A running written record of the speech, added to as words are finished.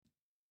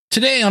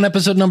Today on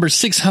episode number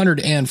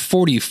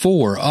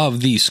 644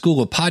 of the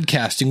School of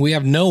Podcasting, we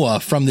have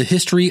Noah from the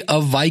History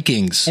of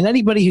Vikings. And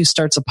anybody who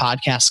starts a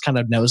podcast kind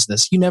of knows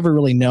this. You never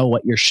really know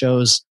what your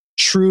show's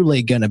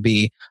truly going to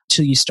be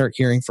until you start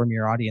hearing from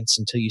your audience,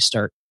 until you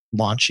start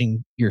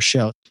launching your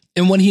show.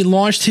 And when he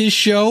launched his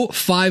show,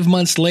 5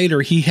 months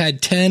later, he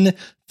had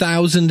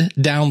 10,000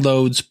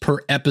 downloads per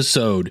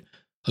episode.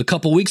 A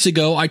couple weeks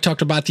ago, I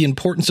talked about the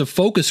importance of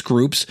focus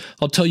groups.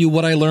 I'll tell you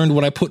what I learned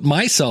when I put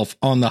myself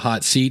on the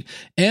hot seat.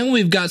 And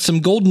we've got some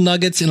golden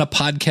nuggets in a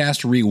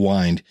podcast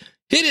rewind.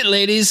 Hit it,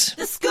 ladies.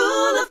 The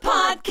School of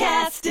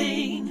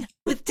Podcasting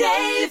with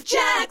Dave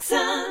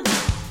Jackson.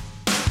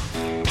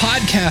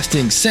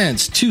 Podcasting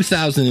since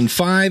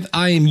 2005.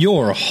 I am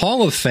your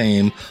Hall of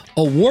Fame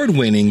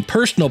award-winning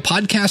personal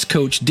podcast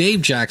coach, Dave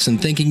Jackson.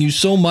 Thanking you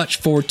so much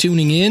for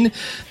tuning in.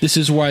 This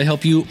is where I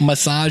help you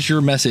massage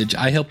your message.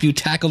 I help you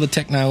tackle the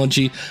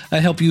technology. I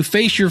help you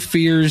face your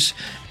fears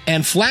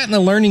and flatten the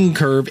learning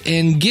curve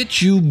and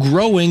get you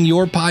growing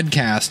your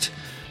podcast.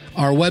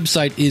 Our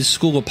website is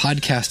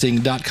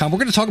schoolofpodcasting.com. We're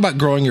going to talk about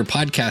growing your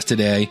podcast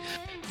today,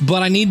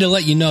 but I need to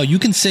let you know you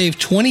can save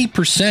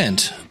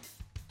 20%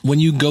 when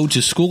you go to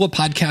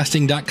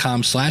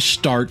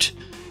schoolofpodcasting.com/start.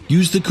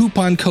 Use the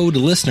coupon code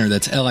LISTENER,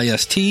 that's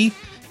LISTENER,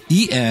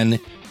 and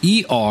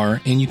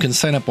you can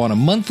sign up on a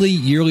monthly,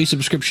 yearly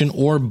subscription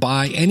or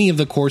buy any of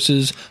the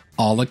courses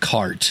a la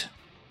carte.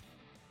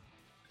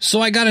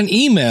 So I got an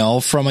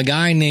email from a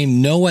guy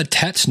named Noah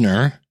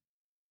Tetzner,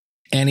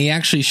 and he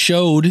actually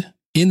showed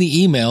in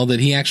the email that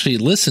he actually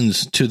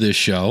listens to this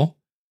show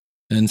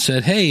and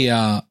said, hey,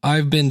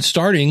 I've been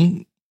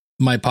starting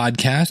my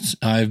podcast.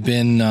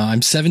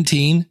 I'm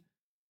 17.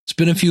 It's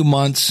been a few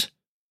months.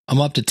 I'm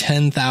up to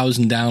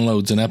 10,000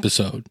 downloads an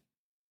episode.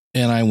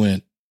 And I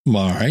went,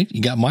 all right, you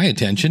got my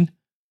attention.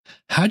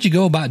 How'd you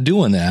go about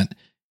doing that?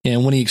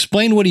 And when he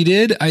explained what he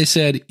did, I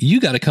said, you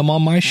got to come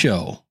on my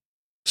show.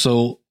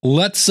 So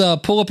let's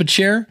pull up a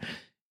chair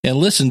and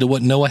listen to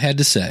what Noah had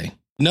to say.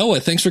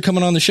 Noah, thanks for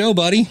coming on the show,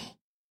 buddy.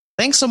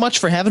 Thanks so much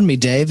for having me,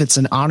 Dave. It's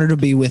an honor to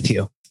be with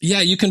you.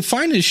 Yeah, you can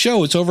find his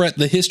show. It's over at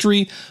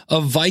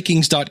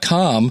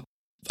thehistoryofvikings.com.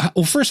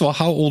 Well, first of all,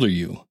 how old are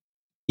you?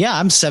 Yeah,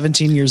 I'm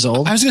 17 years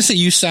old. I was going to say,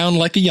 you sound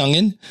like a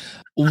youngin'.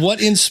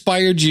 What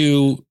inspired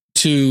you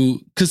to,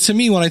 because to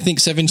me, when I think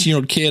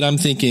 17-year-old kid, I'm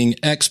thinking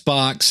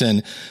Xbox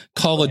and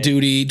Call of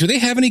Duty. Do they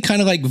have any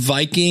kind of like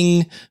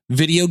Viking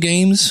video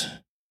games?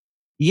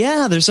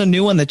 Yeah, there's a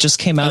new one that just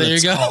came out. Oh, there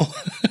you go.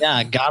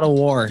 Yeah, God of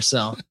War.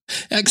 So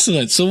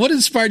excellent. So what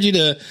inspired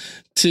you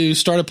to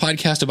start a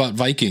podcast about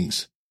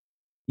Vikings?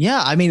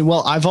 Yeah, I mean,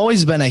 well, I've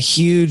always been a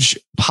huge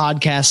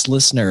podcast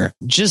listener,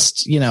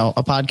 just,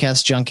 a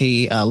podcast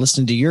junkie,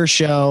 listening to your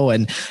show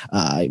and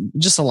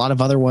just a lot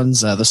of other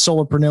ones, the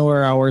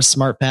Solopreneur Hour,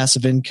 Smart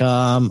Passive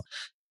Income,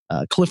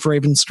 Cliff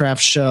Ravenscraft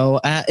show.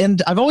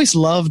 And I've always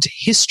loved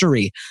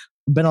history,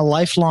 been a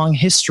lifelong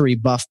history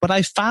buff, but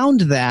I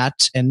found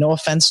that, and no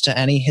offense to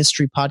any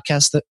history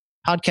podcasters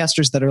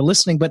that are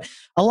listening, but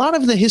a lot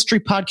of the history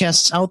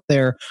podcasts out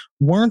there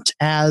weren't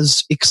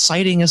as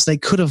exciting as they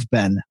could have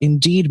been.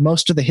 Indeed,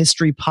 most of the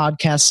history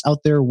podcasts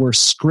out there were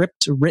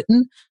script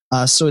written.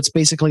 So it's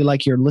basically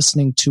like you're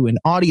listening to an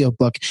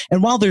audiobook.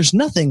 And while there's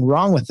nothing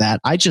wrong with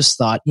that, I just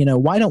thought,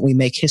 why don't we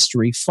make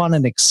history fun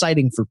and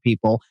exciting for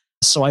people?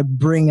 So I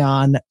bring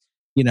on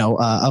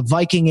a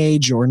Viking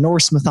Age or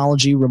Norse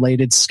mythology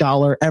related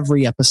scholar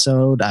every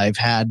episode. I've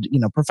had,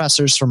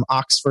 professors from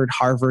Oxford,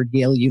 Harvard,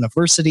 Yale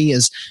University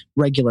as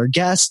regular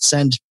guests.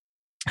 And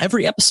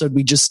every episode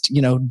we just,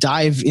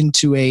 dive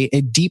into a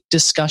deep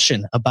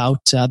discussion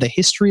about the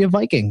history of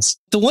Vikings.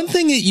 The one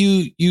thing that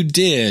you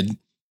did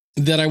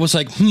that I was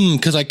like,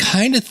 because I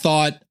kind of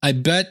thought, I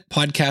bet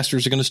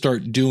podcasters are going to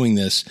start doing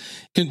this.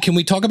 Can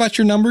we talk about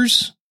your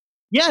numbers?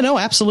 Yeah, no,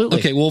 absolutely.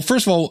 Okay. Well,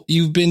 first of all,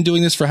 you've been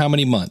doing this for how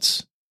many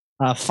months?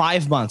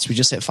 5 months. We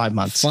just hit 5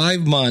 months.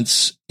 5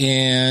 months.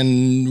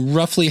 And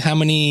roughly how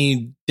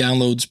many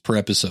downloads per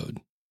episode?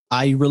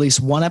 I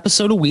release one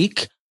episode a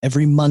week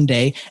every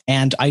Monday,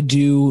 and I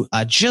do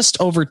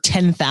just over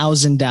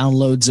 10,000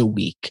 downloads a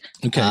week.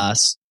 Okay.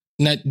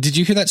 Now, did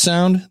you hear that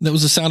sound? That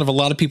was the sound of a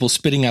lot of people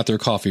spitting out their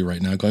coffee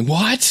right now going,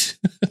 what?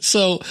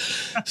 So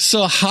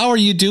how are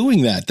you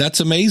doing that? That's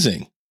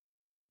amazing.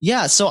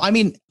 Yeah. So, I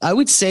mean, I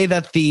would say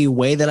that the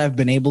way that I've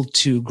been able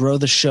to grow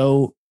the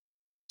show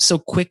so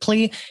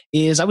quickly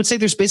is, I would say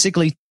there's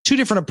basically two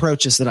different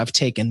approaches that I've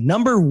taken.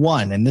 Number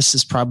one, and this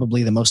is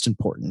probably the most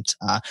important,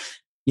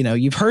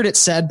 you've heard it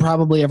said,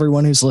 probably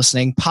everyone who's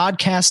listening,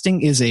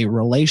 podcasting is a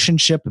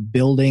relationship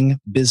building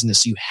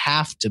business. You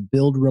have to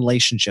build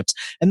relationships.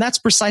 And that's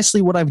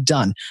precisely what I've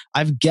done.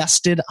 I've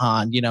guested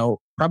on,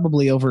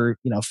 probably over,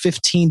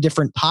 15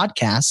 different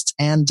podcasts.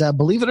 And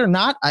believe it or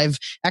not, I've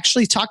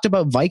actually talked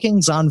about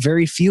Vikings on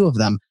very few of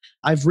them.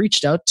 I've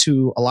reached out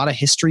to a lot of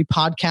history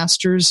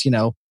podcasters,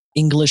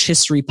 English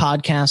history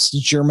podcasts,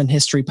 German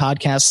history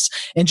podcasts,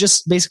 and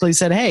just basically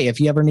said, hey, if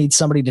you ever need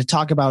somebody to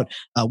talk about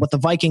what the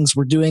Vikings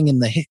were doing in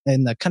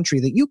the country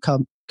that you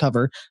come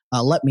cover,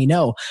 let me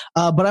know.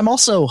 But I'm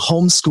also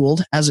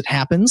homeschooled as it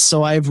happens.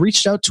 So I've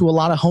reached out to a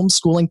lot of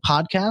homeschooling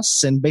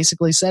podcasts and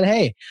basically said,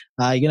 hey,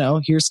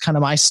 here's kind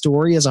of my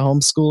story as a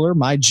homeschooler,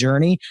 my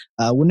journey.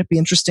 Wouldn't it be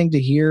interesting to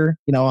hear,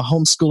 a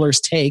homeschooler's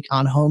take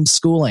on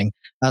homeschooling?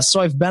 So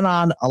I've been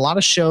on a lot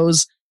of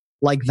shows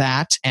like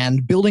that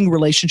and building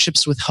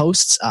relationships with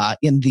hosts.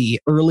 In the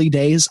early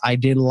days, I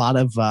did a lot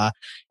of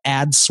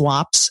ad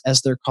swaps,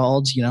 as they're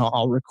called.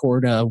 I'll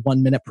record a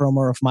 1-minute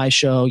promo of my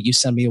show. You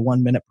send me a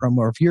 1-minute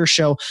promo of your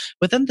show.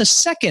 But then the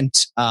second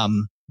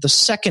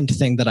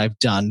thing that I've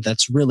done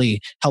that's really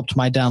helped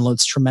my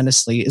downloads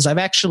tremendously is I've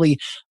actually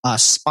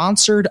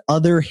sponsored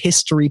other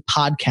history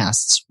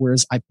podcasts,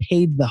 whereas I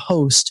paid the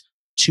host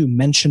to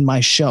mention my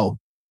show.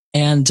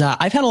 And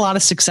I've had a lot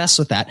of success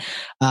with that.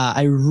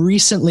 I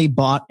recently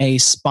bought a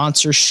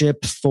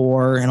sponsorship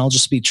for, and I'll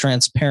just be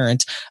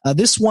transparent,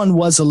 this one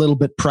was a little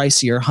bit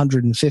pricier,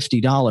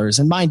 $150.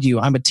 And mind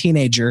you, I'm a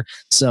teenager,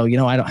 so,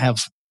 I don't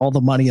have all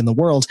the money in the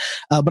world.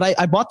 But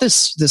I bought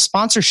this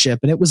sponsorship,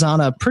 and it was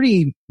on a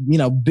pretty,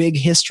 big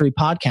history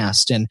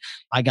podcast. And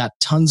I got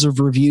tons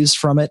of reviews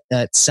from it.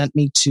 It sent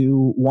me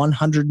to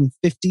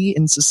 150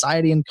 in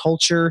Society and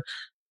Culture.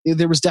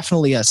 There was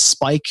definitely a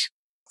spike,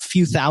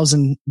 few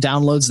thousand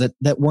downloads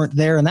that weren't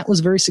there, and that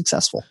was very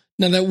successful.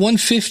 Now that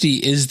 150,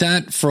 is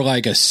that for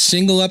like a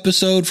single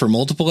episode, for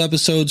multiple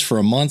episodes, for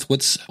a month?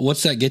 What's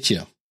that get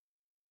you?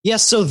 Yeah,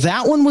 so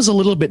that one was a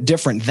little bit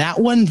different. That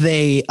one,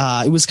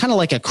 it was kind of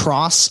like a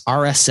cross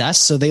RSS.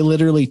 So they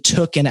literally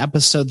took an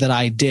episode that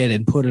I did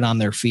and put it on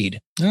their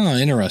feed. Oh,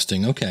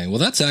 interesting. Okay. Well,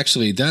 that's why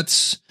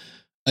it's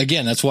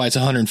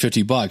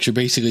 $150. You're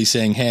basically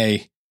saying,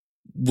 hey,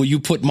 will you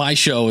put my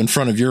show in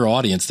front of your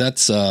audience?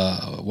 That's,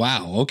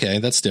 wow. Okay.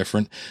 That's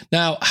different.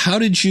 Now, how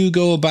did you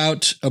go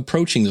about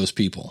approaching those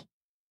people?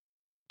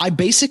 I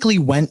basically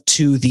went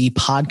to the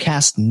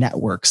podcast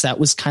networks. That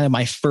was kind of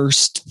my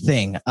first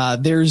thing.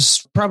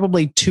 There's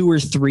probably 2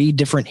 or 3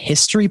 different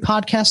history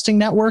podcasting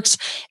networks,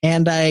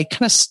 and I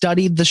kind of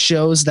studied the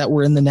shows that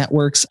were in the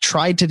networks,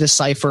 tried to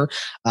decipher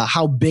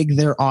how big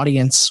their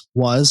audience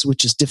was,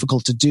 which is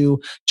difficult to do.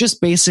 Just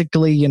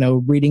basically,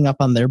 reading up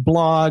on their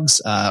blogs,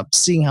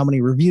 seeing how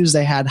many reviews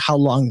they had, how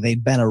long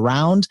they'd been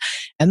around.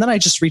 And then I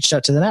just reached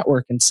out to the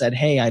network and said,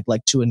 hey, I'd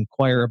like to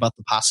inquire about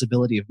the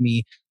possibility of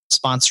me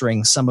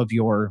sponsoring some of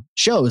your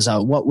shows.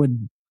 What would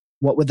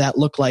that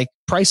look like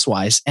price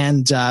wise?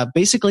 And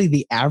basically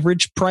the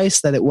average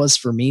price that it was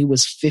for me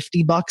was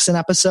 $50 an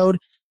episode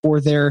for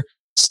their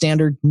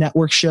standard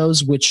network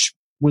shows, which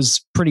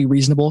was pretty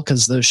reasonable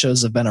because those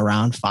shows have been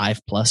around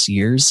 5+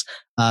 years.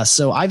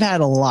 So I've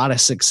had a lot of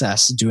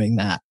success doing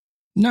that.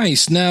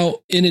 Nice. Now,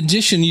 in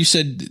addition, you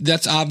said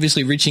that's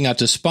obviously reaching out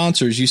to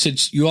sponsors. You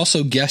said you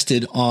also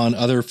guested on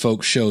other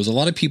folks' shows. A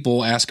lot of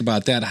people ask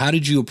about that. How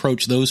did you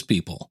approach those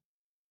people?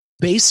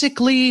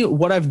 Basically,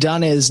 what I've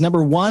done is,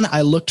 number one,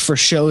 I looked for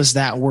shows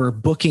that were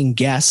booking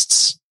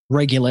guests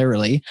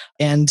regularly.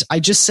 And I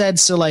just said,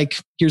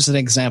 here's an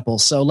example.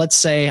 So let's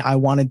say I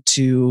wanted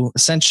to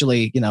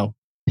essentially,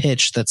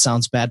 pitch, that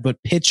sounds bad,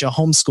 but pitch a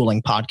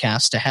homeschooling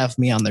podcast to have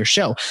me on their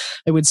show.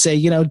 I would say,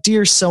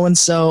 dear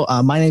so-and-so,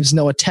 my name's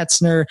Noah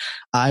Tetzner.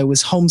 I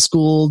was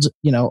homeschooled,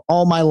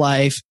 all my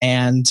life.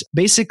 And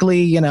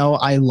basically,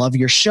 I love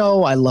your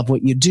show. I love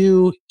what you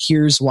do.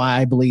 Here's why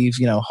I believe,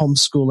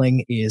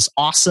 homeschooling is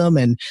awesome.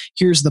 And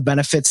here's the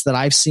benefits that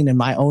I've seen in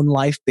my own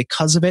life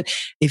because of it.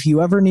 If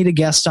you ever need a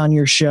guest on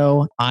your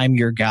show, I'm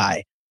your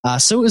guy.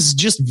 So it was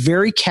just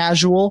very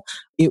casual.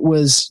 It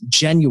was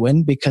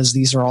genuine because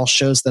these are all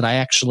shows that I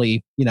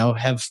actually,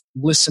 have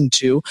listened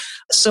to.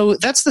 So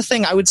that's the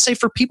thing I would say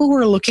for people who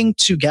are looking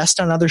to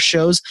guest on other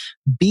shows,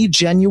 be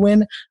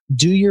genuine,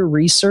 do your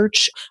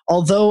research.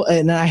 Although,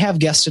 and I have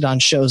guested on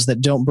shows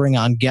that don't bring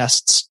on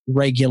guests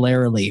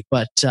regularly,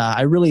 but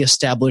I really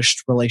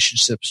established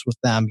relationships with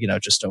them,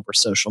 just over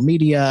social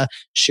media,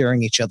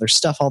 sharing each other's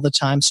stuff all the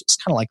time. So it's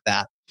kind of like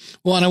that.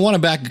 Well, and I want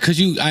to back because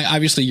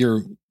obviously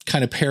you're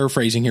kind of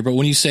paraphrasing here, but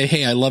when you say,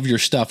 hey, I love your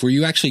stuff, were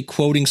you actually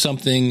quoting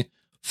something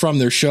from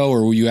their show,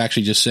 or were you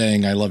actually just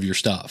saying, I love your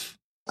stuff?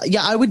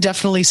 Yeah, I would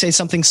definitely say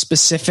something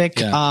specific.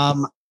 Yeah.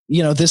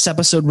 This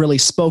episode really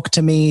spoke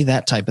to me,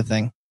 that type of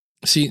thing.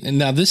 See, and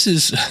now this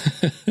is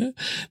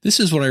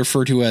what I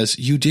refer to as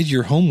you did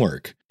your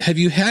homework. Have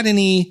you had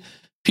any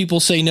people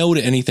say no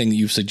to anything that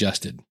you've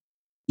suggested?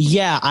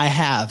 Yeah, I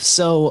have.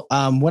 So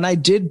when I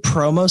did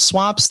promo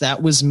swaps,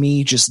 that was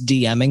me just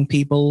DMing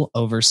people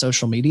over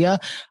social media.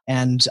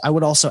 And I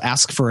would also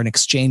ask for an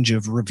exchange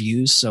of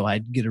reviews. So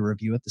I'd get a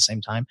review at the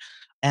same time.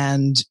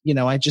 And,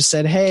 I just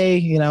said,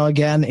 hey,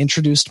 again,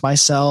 introduced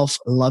myself,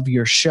 love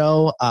your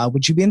show.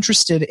 Would you be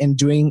interested in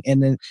doing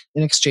an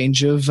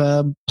exchange of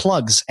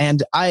plugs?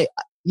 And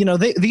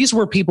these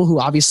were people who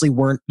obviously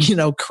weren't,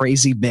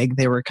 crazy big.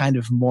 They were kind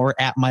of more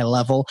at my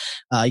level,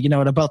 at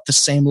about the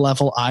same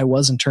level I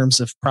was in terms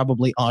of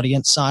probably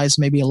audience size,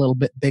 maybe a little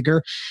bit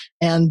bigger.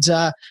 And,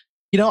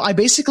 I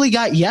basically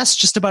got yes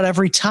just about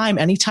every time.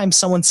 Anytime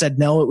someone said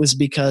no, it was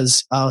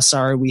because, oh,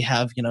 sorry, we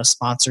have,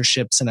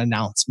 sponsorships and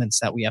announcements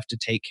that we have to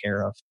take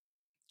care of.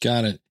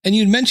 Got it. And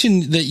you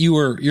mentioned that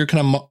you're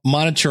kind of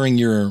monitoring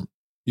your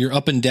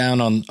up and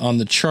down on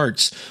the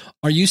charts.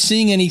 Are you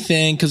seeing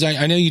anything? Because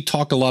I know you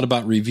talk a lot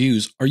about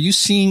reviews. Are you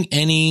seeing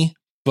any,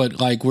 but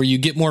like where you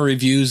get more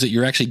reviews that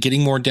you're actually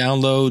getting more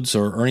downloads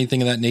or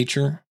anything of that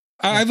nature?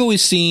 I've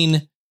always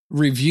seen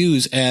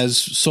reviews as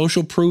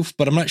social proof,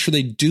 but I'm not sure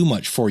they do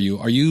much for you.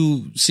 Are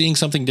you seeing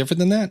something different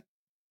than that?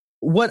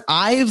 What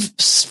I've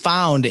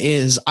found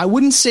is I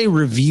wouldn't say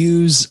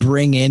reviews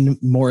bring in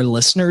more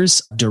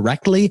listeners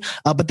directly,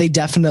 but they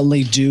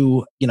definitely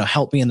do,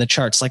 help me in the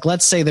charts. Like,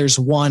 let's say there's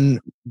one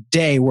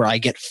day where I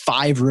get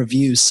 5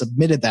 reviews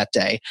submitted that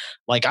day.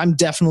 Like, I'm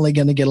definitely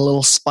going to get a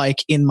little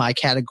spike in my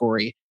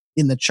category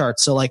in the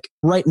charts. So like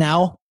right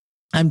now,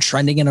 I'm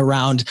trending in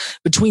around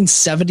between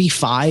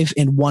 75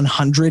 and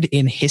 100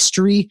 in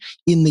history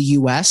in the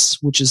US,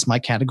 which is my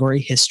category,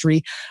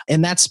 history.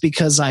 And that's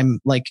because I'm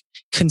like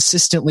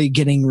consistently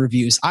getting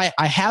reviews. I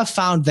have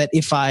found that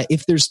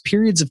if there's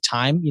periods of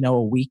time,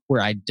 a week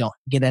where I don't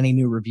get any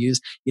new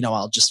reviews,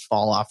 I'll just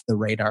fall off the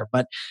radar.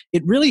 But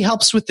it really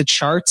helps with the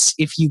charts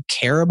if you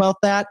care about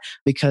that,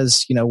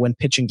 because, when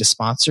pitching to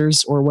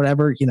sponsors or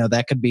whatever,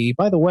 that could be,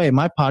 by the way,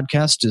 my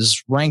podcast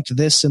is ranked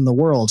this in the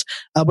world.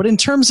 But in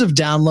terms of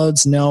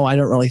downloads, no, I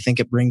don't really think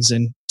it brings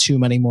in too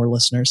many more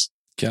listeners.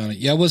 Got it.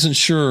 Yeah, I wasn't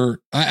sure.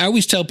 I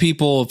always tell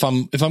people if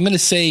I'm going to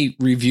say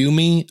review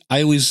me,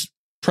 I always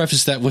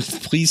preface that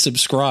with please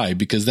subscribe,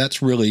 because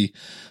that's really,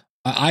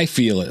 I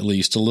feel at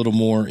least, a little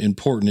more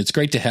important. It's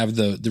great to have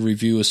the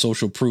review as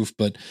social proof,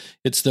 but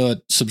it's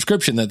the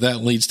subscription that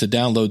leads to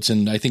downloads,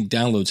 and I think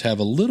downloads have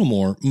a little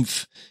more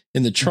oomph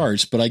in the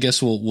charts. But I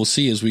guess we'll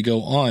see as we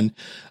go on.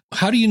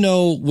 How do you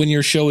know when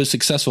your show is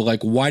successful?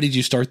 Like, why did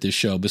you start this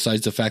show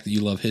besides the fact that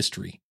you love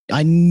history?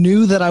 I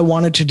knew that I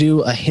wanted to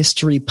do a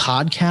history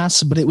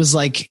podcast, but it was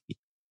like,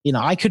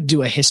 I could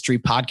do a history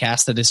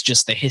podcast that is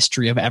just the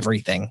history of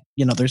everything.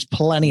 There's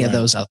plenty of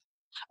those out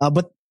there.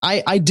 But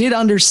I did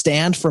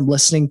understand from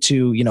listening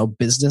to,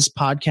 business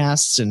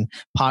podcasts and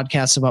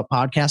podcasts about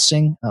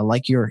podcasting,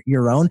 like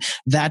your own,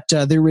 that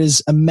there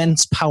is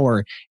immense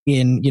power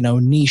in,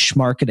 niche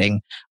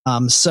marketing.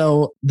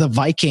 So the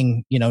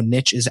Viking,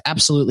 niche is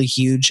absolutely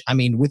huge. I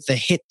mean, with the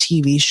hit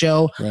TV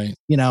show, right,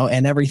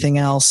 and everything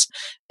else.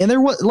 And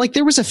there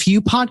was a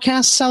few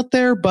podcasts out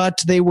there,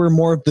 but they were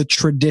more of the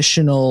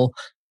traditional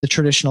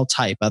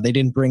type. They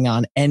didn't bring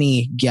on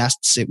any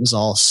guests. It was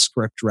all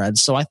script read.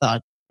 So I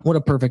thought, what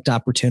a perfect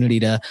opportunity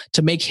to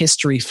make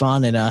history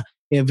fun and a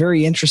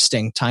very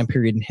interesting time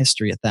period in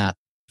history at that.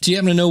 Do you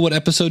happen to know what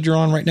episode you're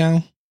on right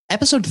now?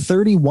 Episode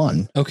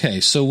 31. Okay.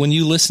 So when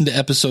you listen to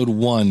episode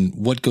 1,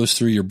 what goes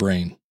through your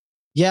brain?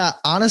 Yeah,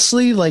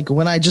 honestly, like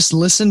when I just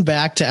listened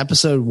back to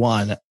episode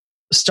 1,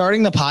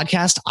 starting the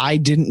podcast, I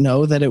didn't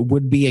know that it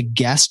would be a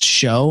guest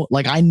show.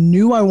 Like, I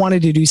knew I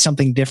wanted to do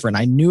something different.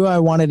 I knew I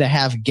wanted to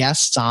have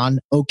guests on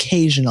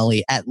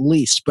occasionally at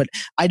least, but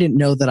I didn't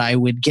know that I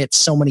would get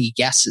so many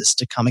yeses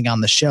to coming on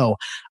the show.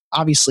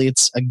 Obviously,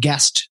 it's a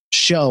guest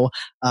show,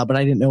 but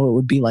I didn't know it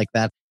would be like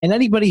that. And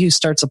anybody who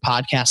starts a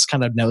podcast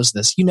kind of knows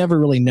this. You never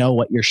really know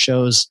what your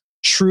show's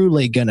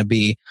truly going to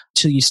be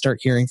till you start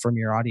hearing from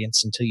your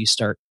audience, until you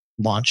start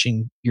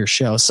launching your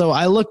show. So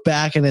I look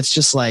back and it's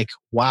just like,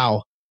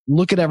 wow.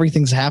 Look at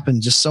everything's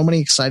happened. Just so many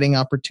exciting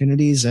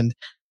opportunities. And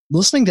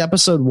listening to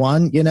episode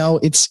 1,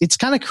 it's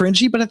kind of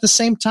cringy, but at the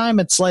same time,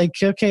 it's like,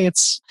 okay, it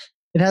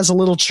has a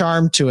little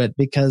charm to it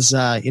because,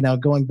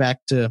 going back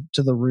to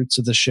the roots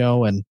of the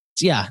show. And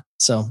yeah,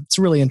 so it's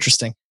really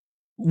interesting.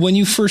 When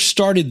you first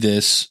started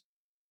this,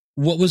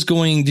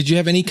 did you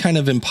have any kind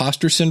of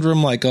imposter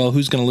syndrome? Like, oh,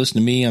 who's going to listen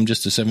to me? I'm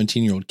just a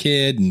 17-year-old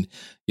kid and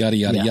yada,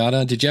 yada,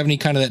 yada. Did you have any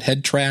kind of that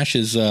head trash,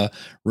 as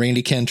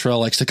Randy Cantrell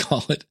likes to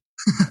call it?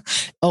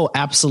 Oh,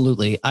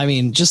 absolutely. I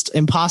mean, just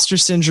imposter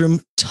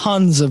syndrome,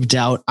 tons of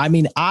doubt. I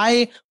mean,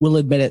 I will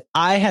admit it.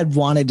 I had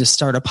wanted to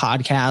start a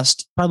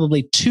podcast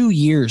probably 2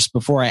 years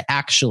before I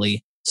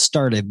actually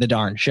started the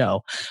darn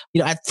show.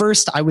 At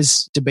first I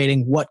was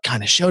debating, what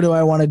kind of show do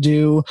I want to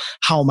do?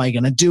 How am I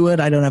going to do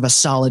it? I don't have a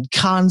solid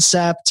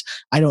concept.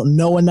 I don't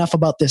know enough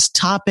about this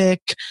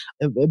topic.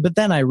 But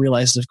then I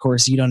realized, of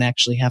course, you don't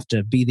actually have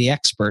to be the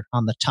expert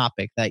on the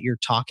topic that you're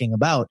talking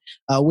about,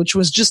 which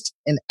was just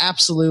an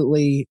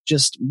absolutely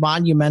just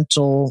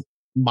monumental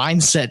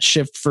mindset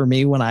shift for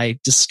me when I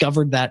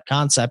discovered that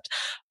concept.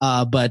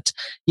 But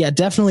yeah,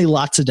 definitely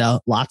lots of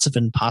doubt, lots of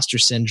imposter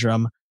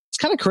syndrome. It's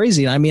kind of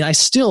crazy. I mean, I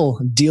still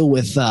deal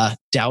with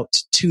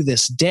doubt to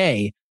this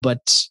day,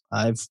 but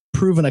I've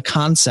proven a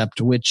concept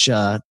which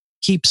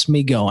keeps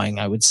me going,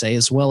 I would say,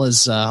 as well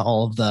as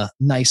all of the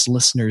nice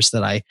listeners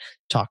that I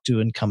talk to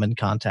and come in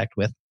contact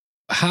with.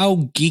 How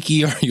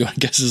geeky are you, I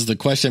guess, is the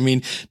question. I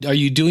mean, are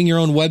you doing your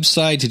own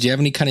website? Did you have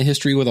any kind of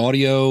history with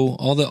audio?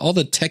 All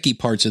the techie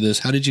parts of this,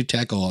 how did you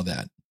tackle all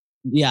that?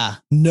 Yeah,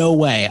 no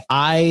way.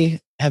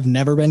 I have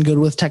never been good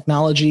with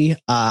technology.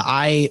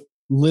 I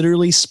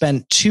literally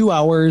spent 2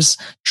 hours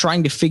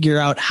trying to figure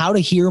out how to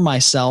hear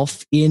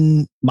myself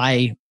in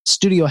my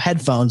studio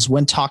headphones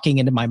when talking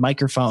into my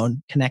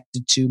microphone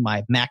connected to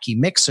my Mackie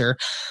mixer.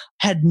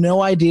 Had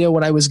no idea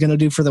what I was going to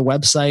do for the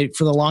website.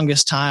 For the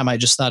longest time, I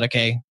just thought,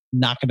 okay,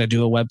 not going to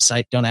do a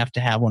website. Don't have to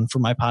have one for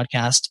my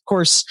podcast. Of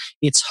course,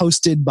 it's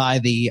hosted by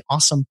the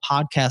Awesome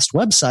Podcast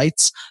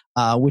Websites,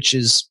 which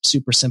is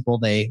super simple.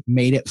 They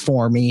made it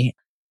for me.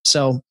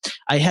 So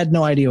I had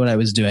no idea what I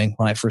was doing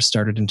when I first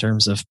started in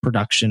terms of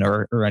production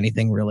or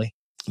anything really.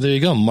 There you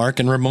go. Mark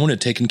and Ramona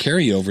taking care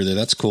of you over there.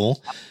 That's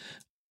cool.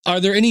 Are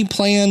there any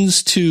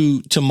plans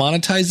to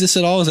monetize this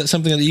at all? Is that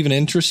something that even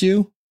interests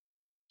you?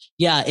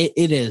 Yeah,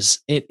 it is.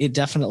 It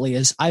definitely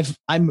is.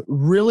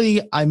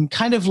 I'm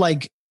kind of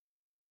like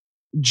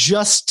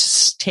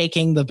just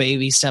taking the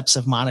baby steps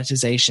of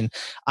monetization.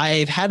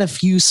 I've had a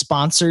few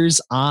sponsors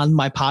on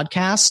my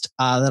podcast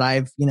that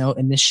I've,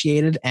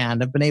 initiated,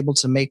 and I've been able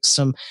to make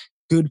some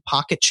good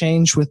pocket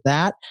change with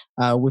that,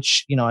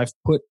 which, I've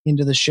put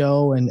into the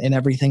show and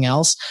everything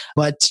else.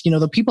 But,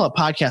 the people at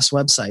podcast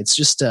websites,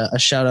 just a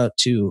shout out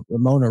to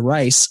Ramona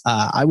Rice.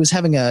 I was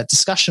having a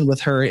discussion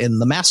with her in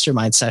the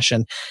mastermind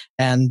session,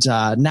 and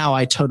now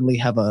I totally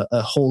have a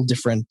whole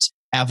different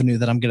avenue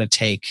that I'm going to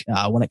take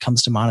when it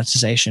comes to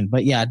monetization.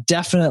 But yeah,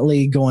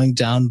 definitely going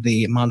down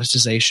the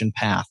monetization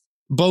path.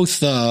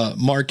 Both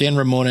Mark and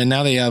Ramona, and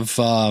now they have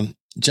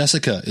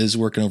Jessica is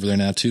working over there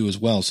now too as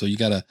well. So you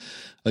got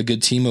a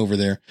good team over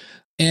there.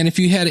 And if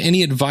you had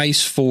any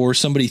advice for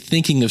somebody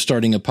thinking of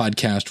starting a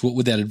podcast, what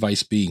would that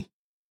advice be?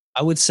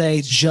 I would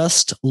say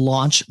just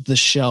launch the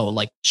show.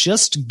 Like,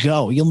 just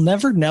go. You'll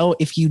never know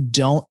if you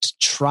don't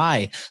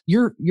try.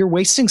 You're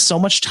wasting so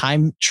much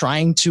time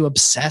trying to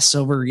obsess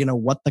over,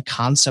 what the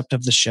concept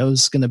of the show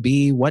is going to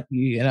be,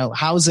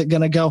 how is it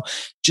going to go?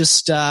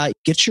 Just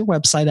get your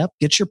website up,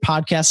 get your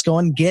podcast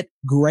going, get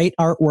great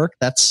artwork.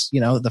 That's,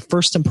 the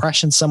first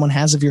impression someone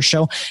has of your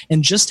show,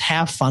 and just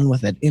have fun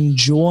with it.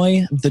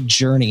 Enjoy the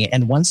journey.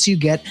 And once you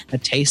get a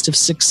taste of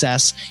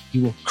success,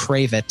 you will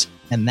crave it.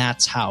 And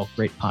that's how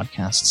great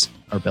podcasts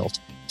are built.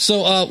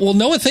 So,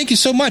 Noah, thank you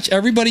so much.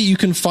 Everybody, you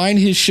can find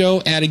his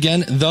show at,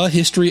 again,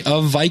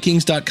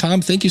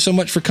 thehistoryofvikings.com. Thank you so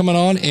much for coming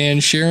on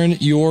and sharing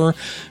your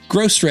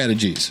growth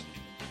strategies.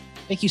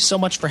 Thank you so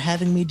much for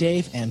having me,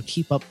 Dave, and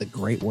keep up the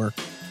great work.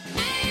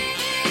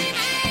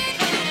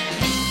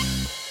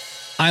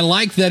 I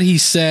like that he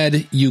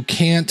said you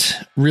can't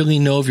really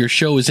know if your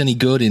show is any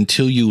good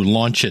until you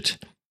launch it.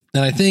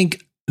 And I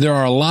think there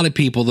are a lot of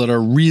people that are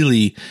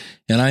really,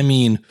 and I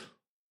mean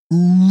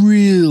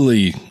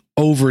really,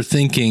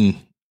 overthinking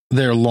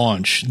their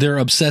launch. They're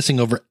obsessing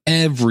over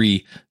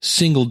every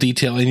single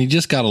detail, and you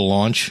just got to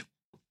launch.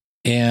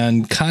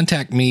 And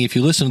contact me if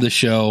you listen to the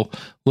show.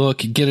 Look,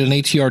 get an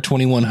ATR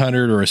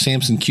 2100 or a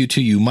Samson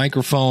Q2U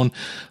microphone.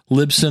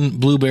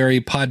 Libsyn,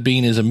 Blueberry,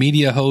 Podbean is a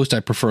media host.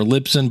 I prefer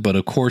Libsyn, but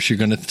of course you're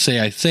going to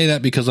say I say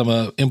that because I'm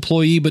an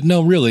employee, but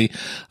no, really,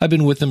 I've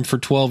been with them for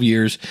 12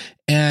 years.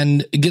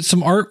 And get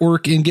some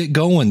artwork and get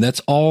going. That's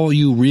all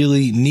you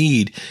really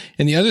need.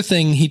 And the other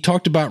thing, he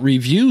talked about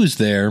reviews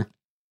there.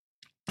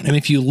 And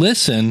if you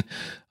listen,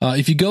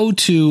 if you go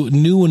to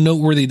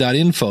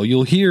newandnoteworthy.info,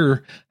 you'll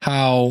hear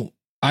how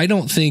I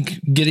don't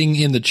think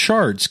getting up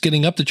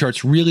the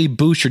charts really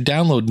boosts your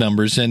download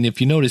numbers. And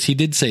if you notice, he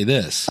did say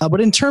this.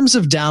 But in terms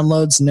of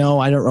downloads, no,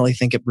 I don't really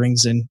think it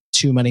brings in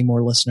too many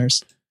more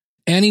listeners.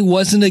 And he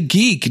wasn't a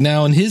geek.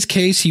 Now, in his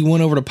case, he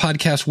went over to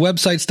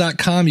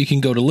podcastwebsites.com. You can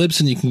go to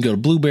Libsyn. You can go to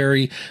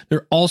Blueberry. There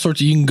are all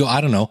sorts of, you can go,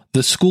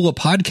 the School of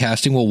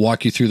Podcasting will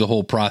walk you through the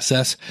whole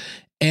process.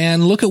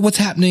 And look at what's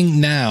happening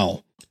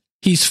now.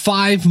 He's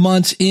 5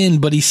 months in,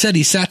 but he said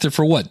he sat there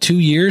for 2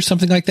 years,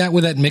 something like that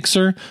with that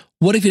mixer.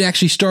 What if it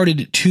actually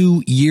started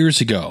 2 years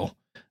ago?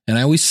 And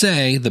I always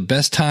say the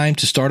best time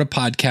to start a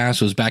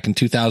podcast was back in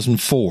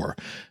 2004.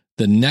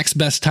 The next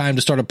best time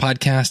to start a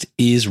podcast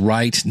is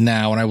right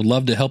now. And I would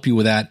love to help you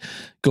with that.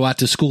 Go out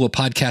to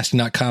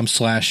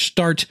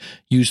schoolofpodcasting.com/start,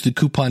 use the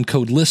coupon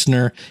code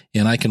listener,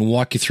 and I can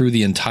walk you through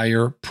the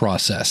entire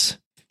process.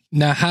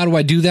 Now, how do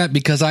I do that?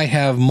 Because I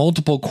have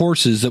multiple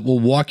courses that will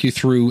walk you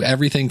through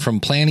everything from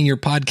planning your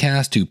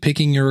podcast to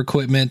picking your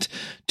equipment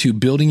to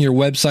building your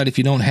website if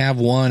you don't have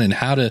one, and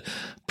how to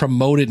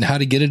promote it and how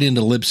to get it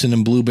into Libsyn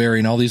and Blueberry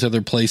and all these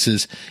other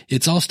places.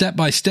 It's all step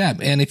by step.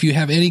 And if you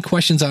have any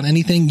questions on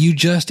anything, you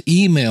just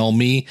email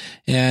me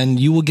and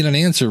you will get an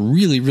answer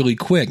really, really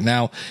quick.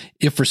 Now,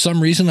 if for some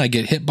reason I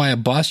get hit by a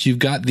bus, you've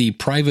got the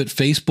private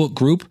Facebook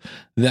group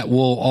that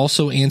will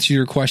also answer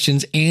your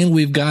questions. And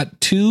we've got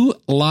 2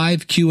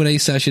 live Q&A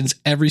sessions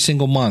every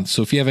single month.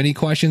 So if you have any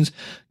questions,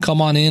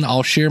 come on in.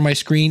 I'll share my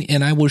screen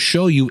and I will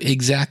show you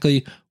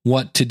exactly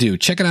what to do.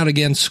 Check it out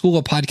again,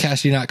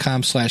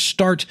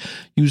 schoolofpodcasting.com/start.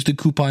 Use the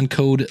coupon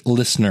code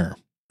listener.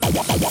 In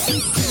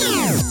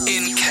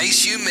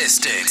case you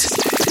missed it,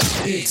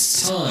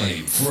 it's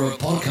time for a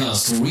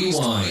podcast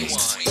rewind.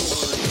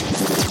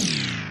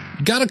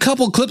 Got a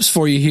couple clips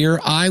for you here.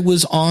 I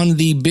was on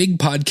the big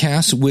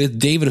podcast with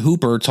David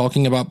Hooper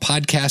talking about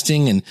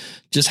podcasting and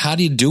just how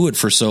do you do it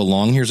for so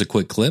long. Here's a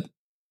quick clip.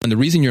 And the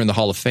reason you're in the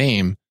Hall of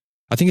Fame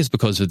I think it's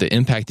because of the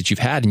impact that you've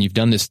had, and you've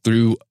done this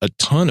through a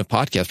ton of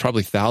podcasts,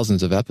 probably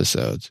thousands of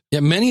episodes.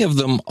 Yeah, many of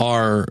them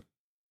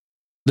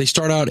they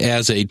start out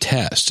as a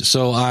test.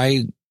 So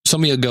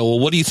somebody will go, well,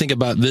 what do you think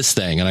about this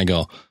thing? And I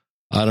go,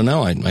 I don't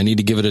know. I need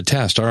to give it a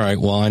test. All right,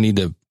 well, I need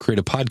to create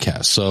a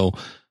podcast. So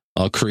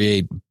I'll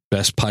create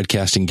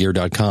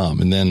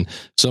bestpodcastinggear.com. And then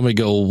somebody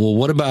go, well,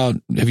 what about,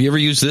 have you ever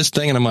used this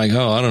thing? And I'm like,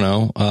 oh, I don't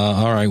know.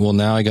 All right, well,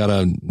 now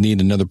I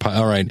need another,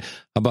 all right,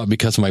 how about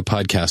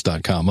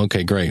becauseofmypodcast.com?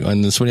 Okay, great.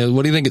 And this one,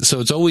 what do you think? So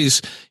it's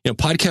always,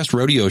 podcast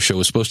rodeo show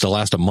is supposed to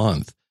last a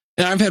month.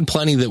 And I've had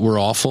plenty that were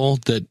awful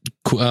that,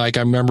 like,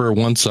 I remember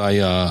once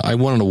I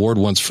won an award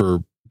once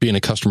for being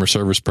a customer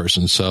service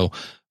person. So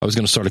I was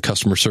going to start a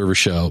customer service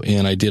show,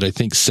 and I did, I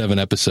think, 7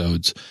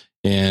 episodes,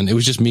 and it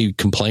was just me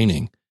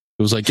complaining.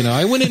 It was like,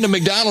 I went into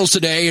McDonald's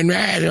today, and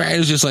it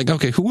was just like,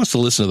 okay, who wants to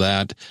listen to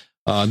that?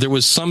 There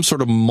was some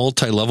sort of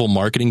multi-level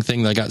marketing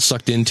thing that I got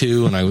sucked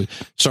into, and I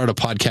started a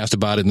podcast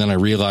about it. And then I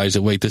realized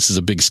that, wait, this is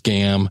a big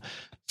scam.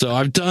 So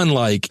I've done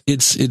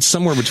it's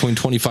somewhere between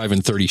 25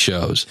 and 30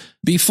 shows.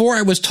 Before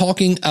I was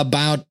talking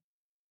about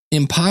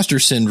imposter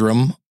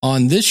syndrome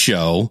on this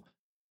show,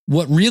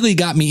 what really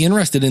got me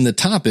interested in the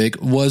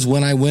topic was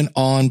when I went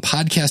on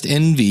Podcast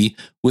Envy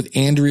with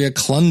Andrea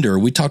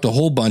Klunder. We talked a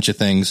whole bunch of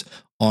things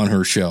on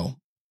her show.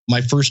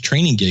 My first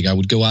training gig, I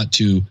would go out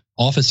to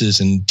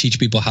offices and teach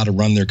people how to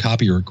run their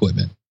copier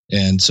equipment.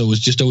 And so it was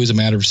just always a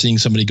matter of seeing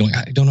somebody going,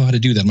 I don't know how to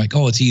do that. I'm like,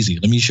 oh, it's easy.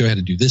 Let me show you how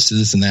to do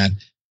this, and that.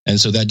 And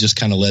so that just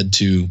kind of led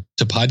to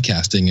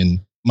podcasting.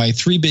 And my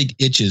 3 big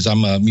itches,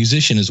 I'm a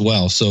musician as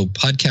well. So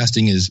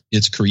podcasting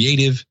it's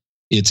creative,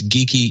 it's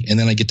geeky, and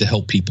then I get to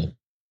help people.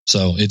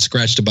 So it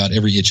scratched about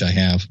every itch I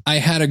have. I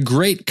had a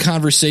great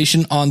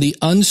conversation on the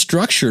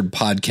Unstructured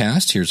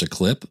podcast. Here's a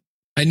clip.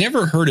 I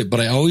never heard it, but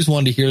I always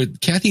wanted to hear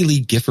it. Kathy Lee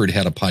Gifford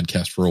had a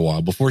podcast for a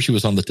while before she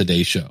was on the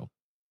Today Show.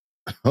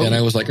 Oh. And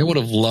I was like, I would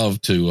have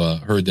loved to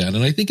heard that.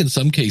 And I think in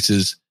some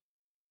cases,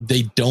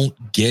 they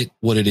don't get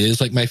what it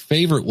is. Like my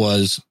favorite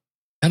was,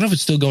 I don't know if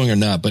it's still going or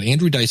not, but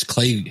Andrew Dice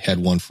Clay had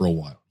one for a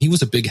while. He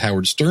was a big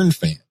Howard Stern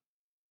fan.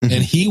 Mm-hmm.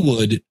 And he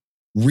would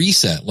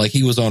reset like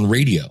he was on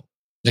radio.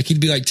 Like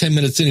he'd be like 10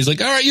 minutes in. He's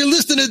like, all right, you're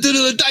listening to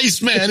the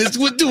Dice, man.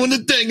 We're doing the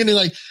thing. And they're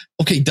like,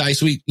 okay,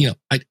 Dice,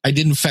 I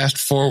didn't fast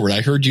forward.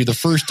 I heard you the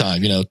first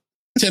time, 10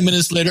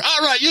 minutes later.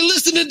 All right, you're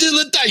listening to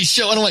the Dice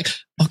Show. And I'm like,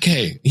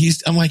 okay, he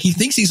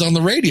thinks he's on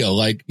the radio.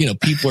 Like,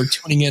 people are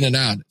tuning in and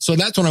out. So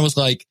that's when I was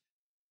like,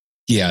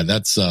 yeah,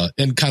 that's,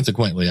 and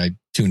consequently I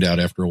tuned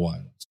out after a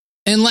while.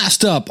 And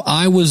last up,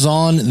 I was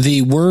on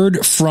the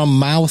Word from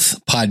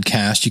Mouth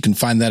podcast. You can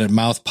find that at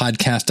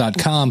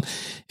mouthpodcast.com.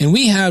 And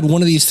we had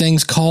one of these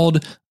things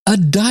called a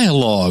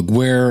dialogue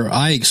where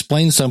I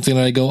explain something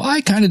and I go,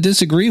 I kind of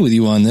disagree with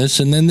you on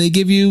this. And then they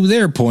give you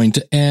their point.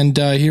 And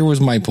here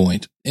was my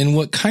point. And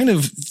what kind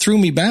of threw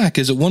me back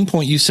is at one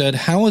point you said,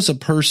 how is a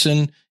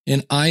person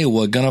in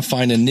Iowa going to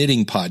find a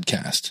knitting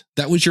podcast?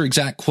 That was your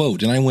exact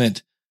quote. And I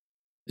went,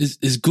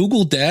 is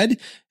Google dead?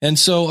 And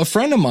so a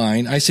friend of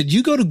mine, I said,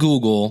 you go to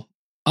Google.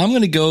 I'm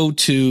going to go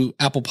to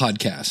Apple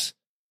Podcasts.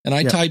 And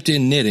I typed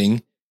in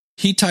knitting.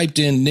 He typed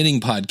in knitting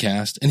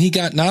podcast, and he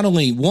got not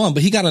only one,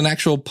 but he got an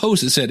actual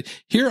post that said,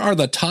 here are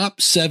the top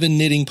 7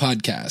 knitting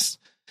podcasts.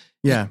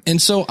 Yeah.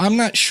 And so I'm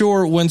not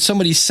sure when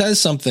somebody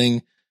says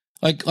something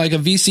like a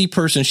VC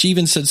person, she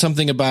even said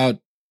something about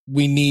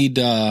we need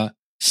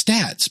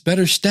stats,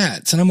 better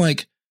stats. And I'm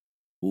like,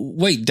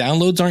 wait,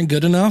 downloads aren't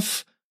good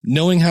enough?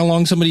 Knowing how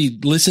long somebody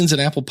listens at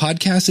Apple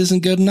Podcasts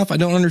isn't good enough? I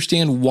don't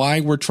understand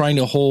why we're trying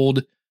to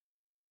hold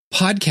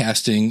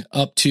podcasting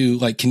up to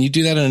can you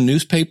do that in a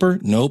newspaper?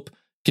 Nope.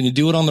 Can you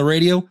do it on the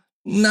radio?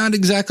 Not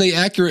exactly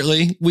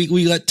accurately.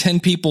 We let 10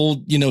 people,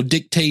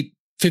 dictate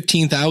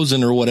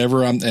 15,000 or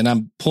whatever.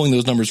 I'm pulling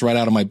those numbers right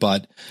out of my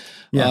butt.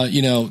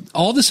 Yeah.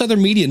 All this other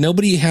media,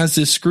 nobody has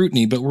this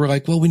scrutiny, but we're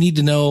like, well, we need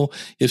to know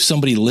if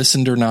somebody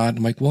listened or not.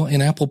 I'm like, well,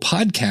 in Apple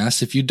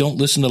Podcasts, if you don't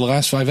listen to the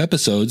last 5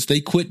 episodes,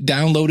 they quit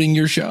downloading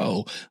your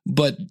show.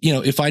 But,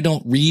 if I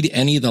don't read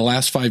any of the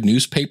last 5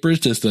 newspapers,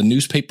 does the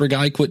newspaper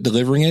guy quit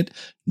delivering it?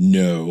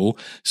 No.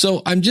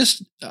 So I'm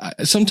just,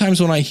 sometimes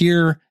when I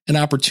hear an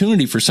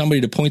opportunity for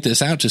somebody to point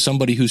this out to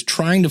somebody who's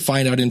trying to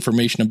find out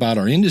information about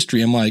our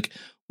industry, I'm like,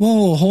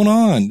 whoa, hold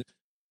on.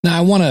 Now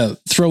I want to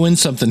throw in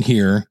something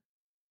here.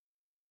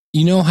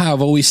 You know how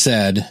I've always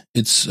said,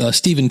 it's a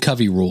Stephen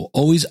Covey rule,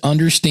 always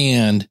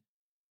understand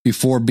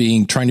before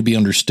trying to be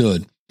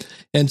understood.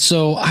 And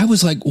so I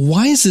was like,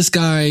 why is this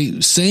guy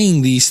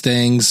saying these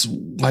things?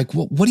 Like,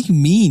 what do you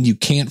mean you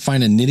can't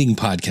find a knitting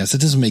podcast? That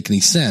doesn't make any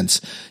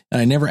sense.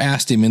 And I never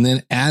asked him. And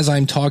then as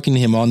I'm talking to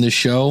him on this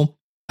show,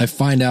 I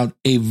find out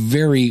a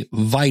very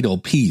vital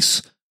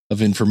piece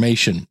of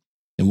information.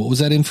 And what was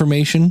that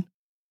information?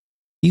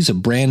 He's a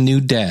brand new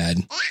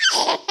dad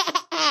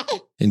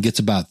and gets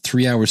about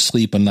 3 hours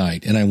sleep a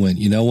night. And I went,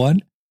 you know what?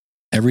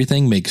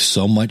 Everything makes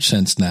so much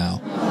sense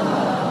now.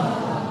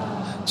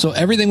 So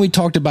everything we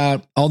talked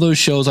about, all those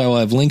shows, I will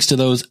have links to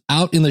those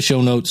out in the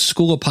show notes,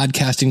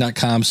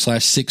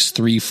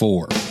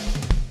 schoolofpodcasting.com/634.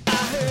 I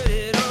heard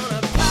it on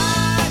a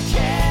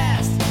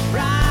podcast,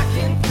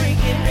 rockin'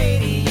 freaking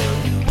radio.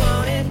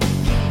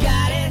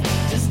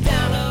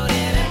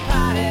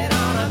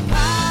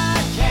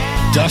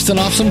 Dusting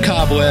off some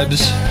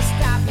cobwebs.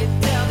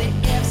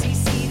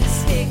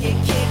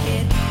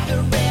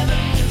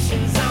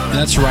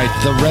 That's right,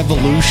 The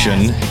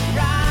Revolution.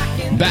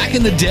 Back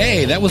in the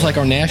day, that was like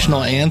our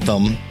national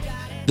anthem.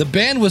 The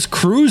band was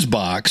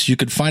Cruisebox. You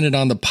could find it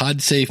on the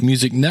Podsafe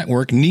Music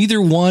Network.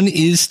 Neither one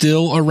is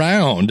still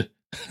around.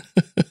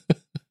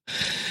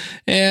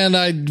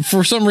 And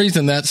for some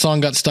reason, that song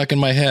got stuck in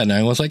my head. And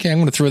I was like, hey, I'm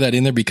going to throw that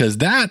in there because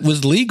that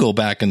was legal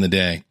back in the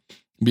day.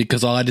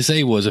 Because all I had to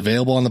say was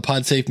available on the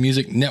Podsafe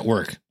Music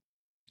Network.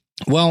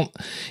 Well,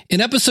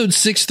 in episode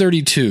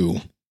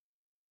 632,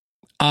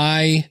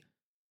 I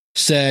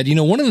said,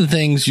 one of the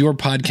things your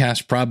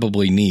podcast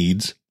probably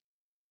needs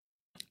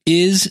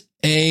is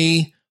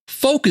a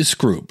focus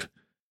group.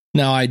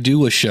 Now, I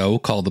do a show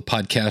called the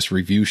Podcast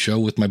Review Show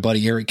with my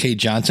buddy Eric K.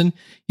 Johnson.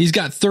 He's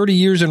got 30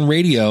 years in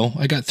radio.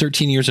 I got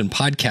 13 years in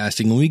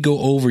podcasting, and we go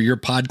over your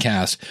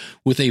podcast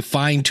with a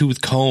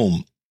fine-tooth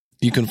comb.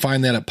 You can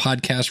find that at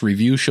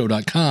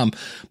podcastreviewshow.com.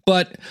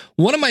 But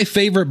one of my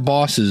favorite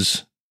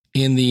bosses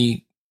in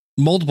the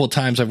multiple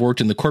times I've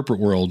worked in the corporate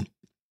world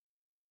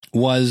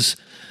was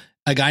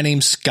a guy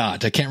named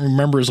Scott. I can't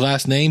remember his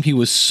last name. He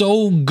was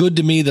so good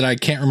to me that I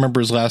can't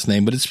remember his last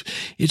name, but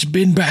it's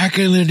been back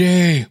in the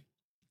day.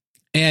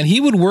 And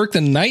he would work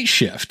the night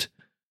shift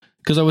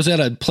because I was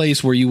at a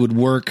place where you would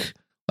work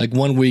like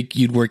 1 week,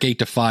 you'd work 8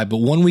 to 5, but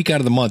 1 week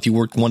out of the month, you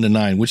worked 1 to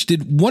 9, which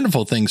did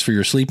wonderful things for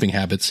your sleeping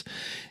habits.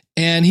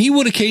 And he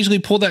would occasionally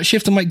pull that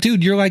shift. I'm like,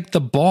 dude, you're like the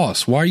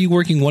boss. Why are you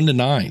working 1 to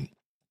 9?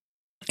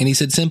 And he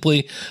said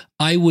simply,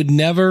 I would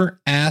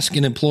never ask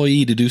an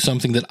employee to do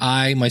something that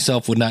I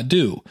myself would not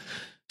do.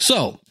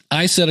 So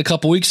I said a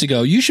couple weeks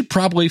ago, you should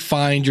probably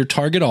find your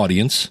target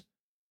audience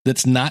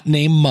that's not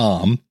named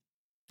Mom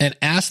and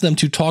ask them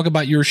to talk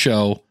about your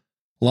show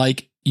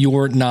like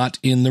you're not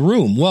in the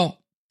room. Well,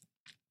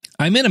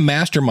 I'm in a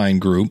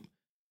mastermind group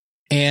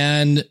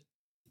and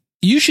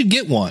you should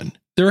get one.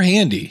 They're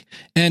handy.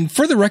 And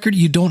for the record,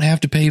 you don't have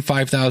to pay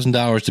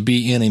 $5,000 to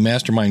be in a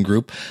mastermind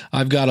group.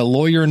 I've got a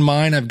lawyer in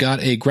mind. I've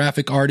got a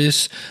graphic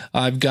artist.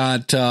 I've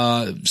got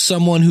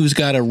someone who's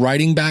got a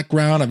writing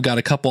background. I've got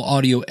a couple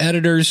audio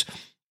editors.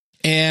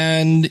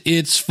 And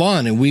it's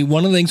fun. And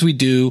one of the things we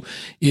do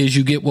is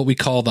you get what we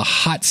call the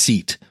hot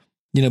seat.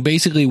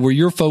 Basically where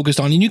you're focused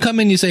on, and you come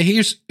in and you say,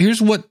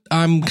 here's what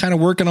I'm kind of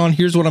working on.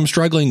 Here's what I'm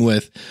struggling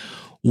with.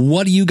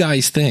 What do you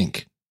guys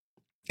think?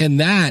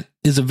 And that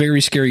is a very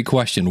scary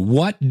question.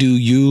 What do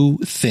you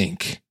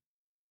think?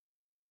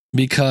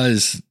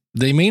 Because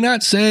they may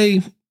not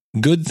say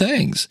good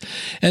things.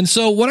 And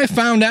so what I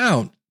found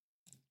out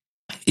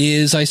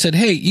is I said,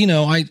 hey,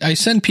 I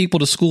send people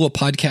to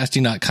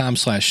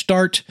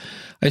schoolofpodcasting.com/start.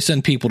 I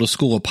send people to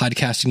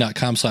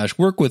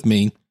schoolofpodcasting.com/work with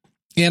me.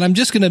 And I'm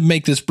just going to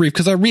make this brief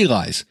because I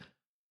realize,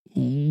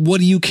 what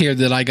do you care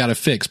that I got to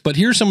fix? But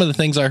here's some of the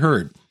things I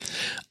heard.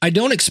 I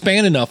don't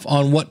expand enough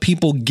on what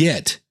people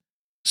get,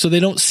 so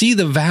they don't see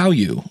the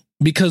value,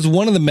 because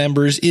one of the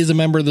members is a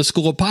member of the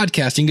School of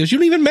Podcasting because you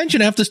don't even mention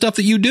half the stuff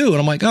that you do. And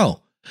I'm like, oh,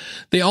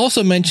 they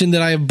also mentioned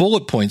that I have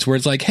bullet points where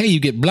it's like, hey, you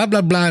get blah,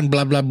 blah, blah, and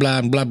blah, blah, blah,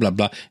 and blah, blah,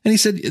 blah. And he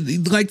said,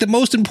 like, the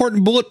most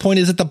important bullet point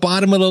is at the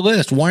bottom of the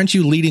list. Why aren't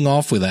you leading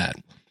off with that?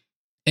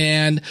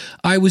 And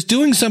I was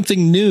doing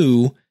something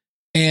new,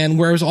 and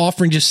where I was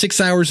offering just 6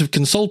 hours of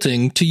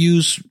consulting to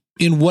use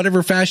in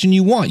whatever fashion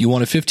you want. You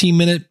want a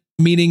 15-minute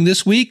meeting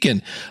this week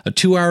and a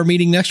 2-hour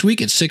meeting next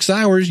week at 6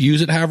 hours,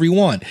 use it however you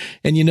want.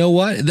 And you know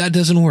what? That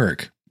doesn't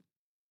work.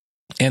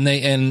 And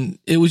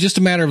it was just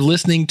a matter of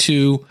listening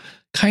to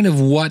kind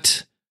of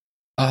what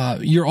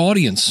your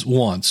audience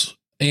wants.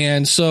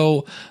 And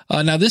so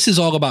now this is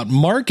all about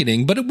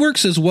marketing, but it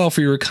works as well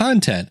for your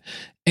content.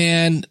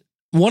 And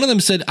one of them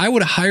said, I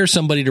would hire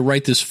somebody to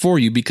write this for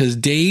you because,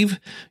 Dave,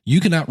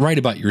 you cannot write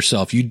about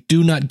yourself. You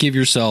do not give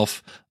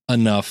yourself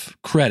enough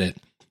credit.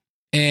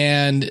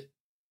 And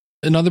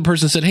another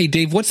person said, hey,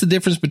 Dave, what's the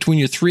difference between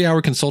your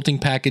 3-hour consulting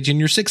package and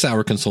your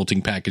 6-hour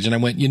consulting package? And I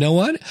went, you know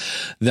what?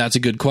 That's a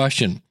good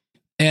question.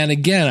 And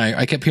again,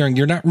 I kept hearing,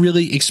 you're not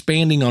really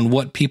expanding on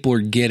what people are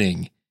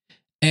getting.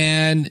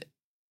 And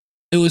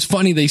it was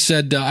funny. They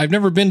said, I've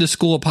never been to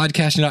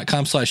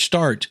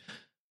schoolofpodcasting.com/start,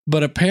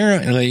 but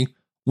apparently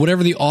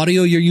whatever the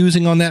audio you're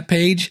using on that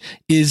page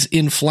is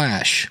in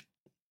Flash.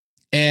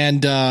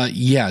 And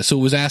so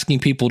it was asking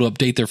people to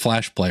update their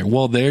Flash player.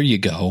 Well, there you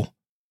go.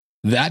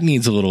 That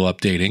needs a little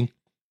updating.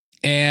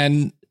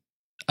 And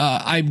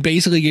I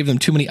basically gave them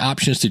too many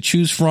options to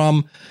choose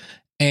from.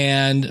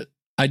 And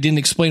I didn't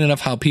explain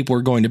enough how people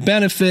are going to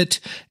benefit.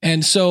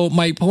 And so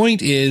my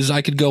point is,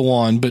 I could go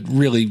on, but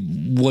really,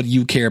 what do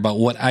you care about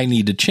what I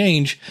need to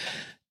change?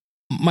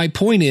 My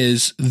point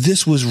is,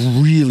 this was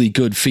really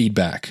good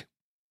feedback.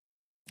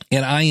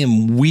 And I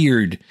am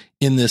weird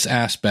in this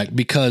aspect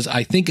because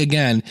I think,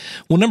 again,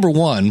 well, number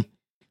one,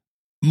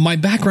 my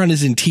background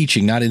is in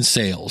teaching, not in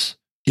sales.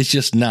 It's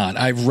just not.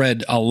 I've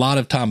read a lot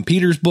of Tom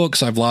Peters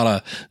books. I've a lot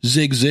of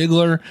Zig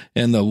Ziglar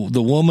and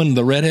the woman,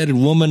 the redheaded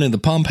woman in the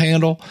pump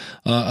handle.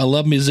 I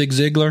love me Zig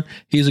Ziglar.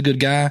 He's a good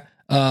guy.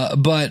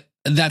 But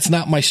that's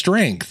not my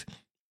strength.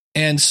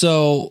 And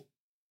so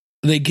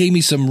they gave me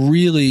some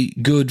really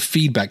good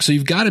feedback. So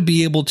you've got to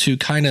be able to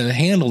kind of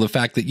handle the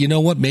fact that, you know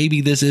what,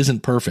 maybe this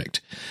isn't perfect.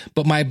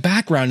 But my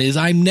background is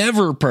I'm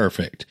never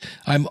perfect.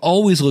 I'm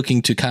always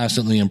looking to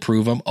constantly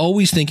improve. I'm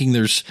always thinking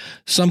there's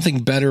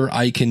something better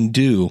I can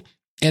do.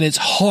 And it's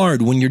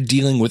hard when you're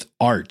dealing with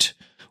art.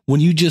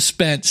 When you just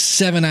spent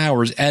 7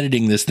 hours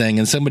editing this thing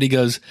and somebody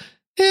goes,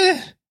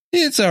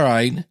 it's all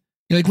right.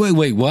 You're like,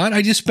 wait, what?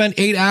 I just spent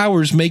 8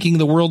 hours making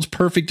the world's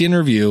perfect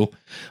interview.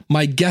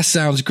 My guest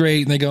sounds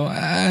great. And they go,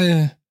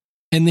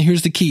 And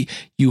here's the key.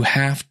 You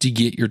have to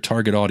get your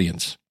target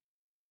audience.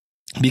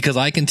 Because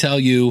I can tell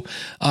you,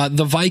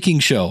 the Viking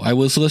show, I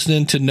was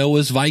listening to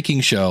Noah's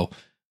Viking show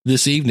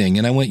this evening,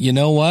 and I went, you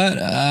know what?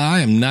 I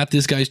am not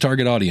this guy's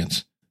target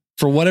audience.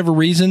 For whatever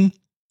reason,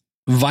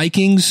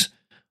 Vikings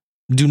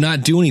do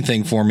not do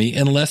anything for me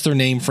unless they're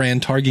named Fran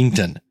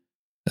Tarkington.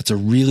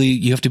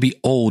 You have to be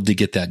old to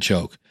get that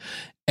joke.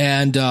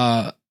 And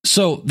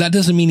so that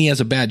doesn't mean he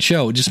has a bad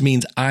show. It just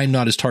means I'm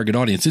not his target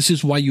audience. This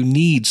is why you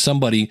need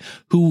somebody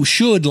who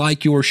should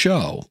like your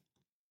show.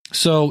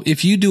 So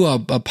if you do a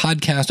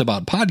podcast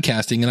about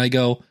podcasting and I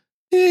go,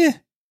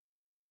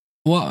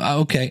 well,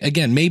 okay,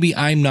 again, maybe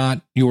I'm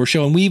not your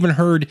show. And we even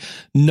heard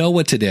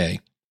Noah today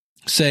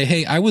say,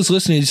 hey, I was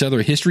listening to these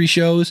other history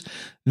shows.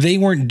 They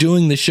weren't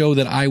doing the show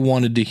that I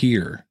wanted to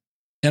hear.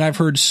 And I've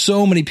heard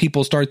so many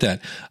people start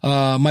that.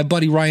 My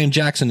buddy Ryan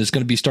Jackson is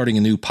going to be starting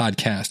a new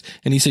podcast.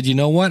 And he said, you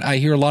know what? I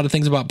hear a lot of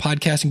things about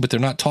podcasting, but they're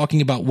not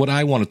talking about what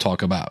I want to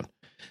talk about.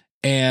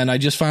 And I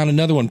just found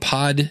another one,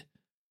 Pod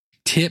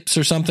Tips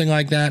or something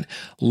like that.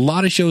 A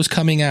lot of shows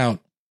coming out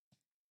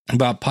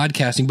about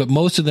podcasting, but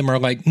most of them are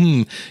like,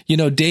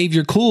 Dave,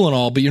 you're cool and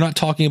all, but you're not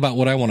talking about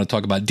what I want to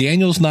talk about.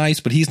 Daniel's nice,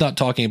 but he's not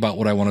talking about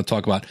what I want to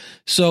talk about.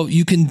 So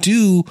you can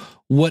do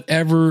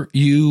whatever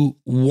you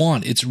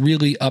want. It's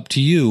really up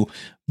to you.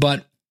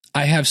 But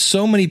I have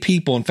so many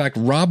people. In fact,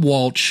 Rob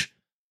Walsh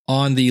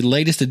on the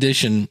latest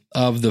edition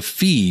of The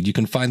Feed, you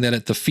can find that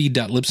at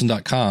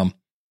thefeed.libsyn.com.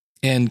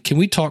 And can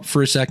we talk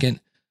for a second?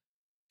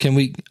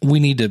 We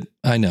need to,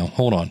 I know,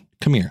 hold on.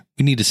 Come here.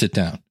 We need to sit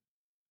down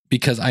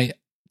because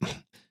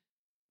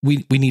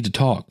we need to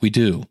talk. We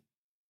do.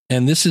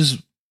 And this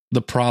is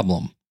the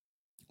problem.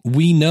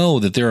 We know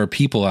that there are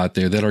people out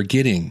there that are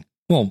getting,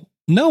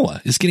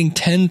 Noah is getting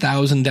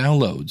 10,000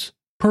 downloads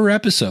per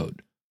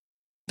episode.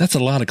 That's a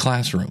lot of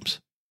classrooms.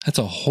 That's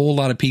a whole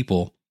lot of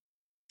people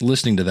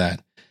listening to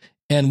that.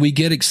 And we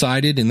get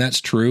excited, and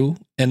that's true.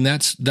 And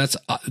that's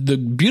the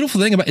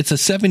beautiful thing about it, it's a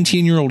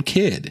 17-year-old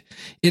kid.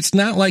 It's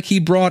not like he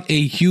brought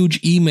a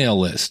huge email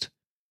list.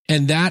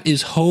 And that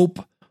is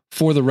hope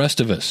for the rest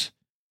of us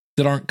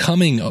that aren't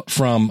coming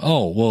from,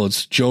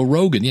 it's Joe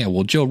Rogan. Yeah,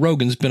 well, Joe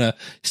Rogan's been a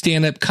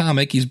stand-up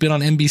comic. He's been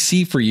on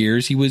NBC for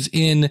years. He was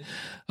in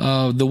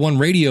the one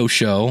radio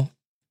show.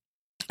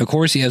 Of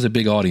course, he has a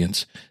big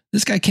audience.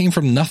 This guy came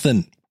from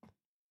nothing.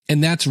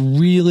 And that's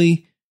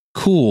really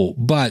cool.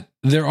 But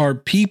there are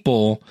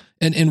people,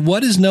 and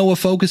what is Noah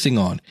focusing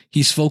on?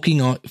 He's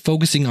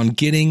focusing on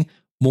getting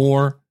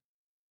more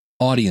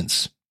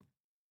audience.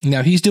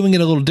 Now, he's doing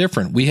it a little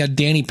different. We had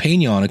Danny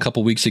Pena on a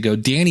couple weeks ago.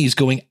 Danny's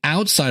going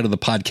outside of the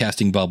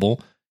podcasting bubble.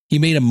 He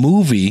made a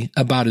movie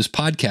about his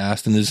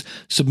podcast and is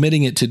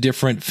submitting it to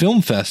different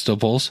film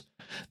festivals.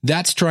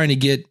 That's trying to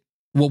get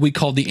what we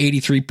call the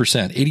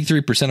 83%.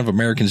 83% of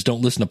Americans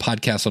don't listen to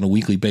podcasts on a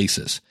weekly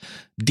basis.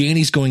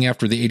 Danny's going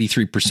after the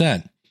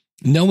 83%.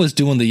 Noah's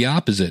doing the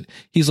opposite.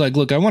 He's like,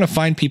 look, I want to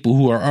find people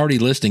who are already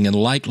listening and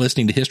like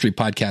listening to history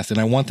podcasts, and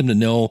I want them to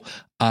know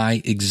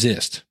I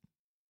exist.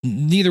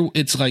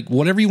 It's like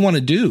whatever you want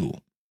to do,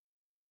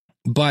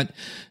 but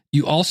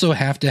you also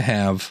have to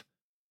have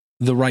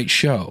the right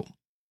show.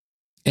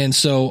 And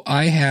so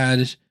I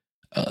had,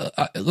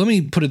 let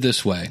me put it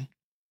this way.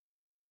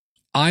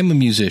 I'm a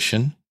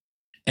musician,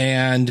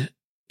 and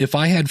if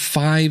I had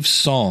 5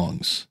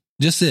 songs,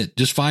 just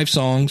 5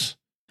 songs,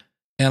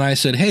 and I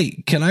said, hey,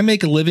 can I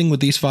make a living with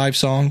these 5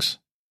 songs?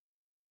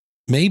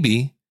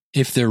 Maybe,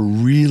 if they're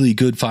really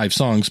good 5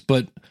 songs,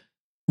 but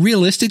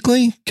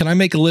realistically, can I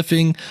make a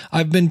living?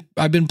 I've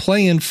been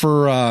playing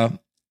for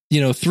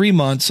 3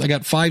 months. I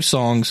got 5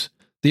 songs.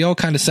 They all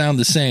kind of sound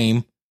the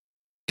same.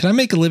 Can I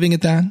make a living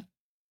at that?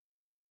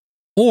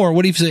 Or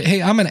what if you say,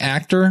 hey, I'm an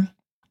actor.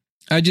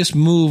 I just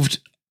moved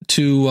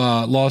to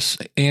Los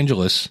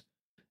Angeles,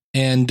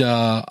 and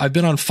I've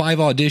been on 5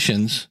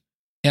 auditions,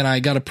 and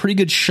I got a pretty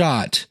good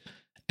shot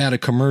at a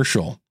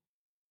commercial.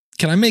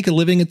 Can I make a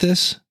living at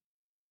this?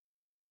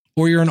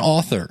 Or you're an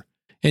author,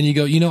 and you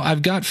go,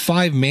 I've got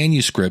 5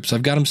 manuscripts.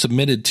 I've got them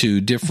submitted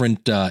to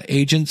different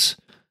agents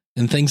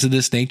and things of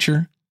this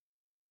nature.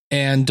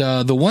 And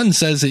the one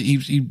says that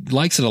he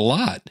likes it a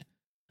lot.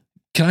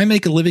 Can I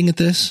make a living at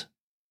this?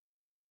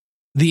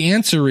 The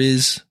answer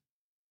is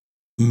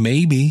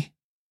maybe.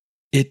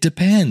 It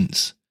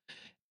depends.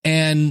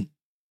 And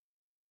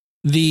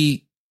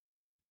the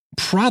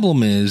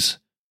problem is,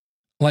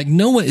 like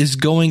Noah is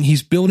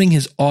he's building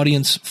his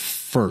audience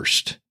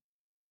first,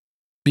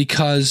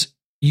 because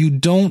you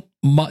don't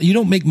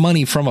make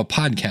money from a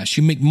podcast.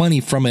 You make money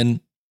from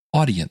an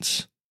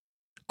audience.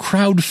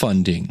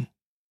 Crowdfunding,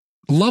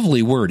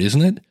 Lovely word,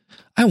 isn't it?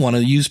 I want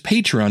to use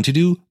Patreon to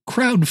do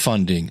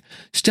crowdfunding.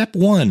 Step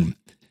 1,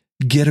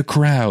 get a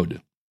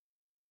crowd.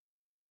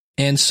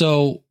 And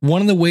so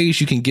one of the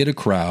ways you can get a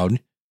crowd,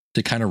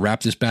 to kind of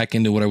wrap this back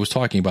into what I was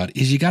talking about,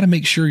 is you got to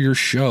make sure your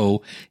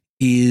show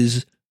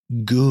is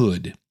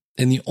good.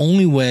 And the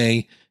only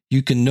way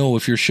you can know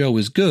if your show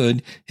is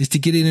good is to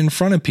get it in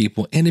front of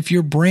people. And if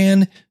you're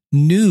brand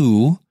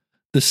new,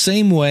 the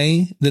same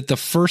way that the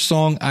first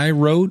song I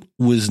wrote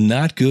was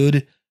not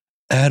good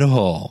at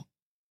all,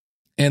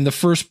 and the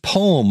first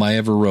poem I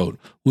ever wrote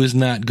was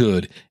not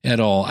good at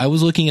all. I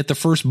was looking at the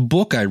first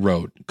book I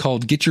wrote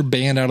called Get Your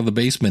Band Out of the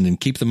Basement and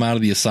Keep Them Out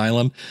of the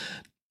Asylum.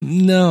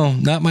 No,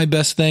 not my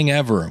best thing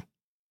ever.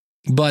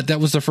 But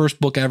that was the first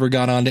book I ever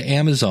got onto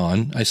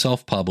Amazon. I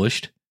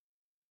self-published.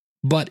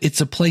 But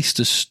it's a place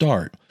to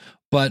start.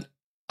 But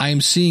I'm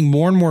seeing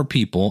more and more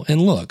people,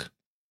 and look,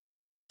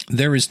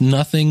 there is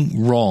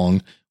nothing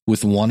wrong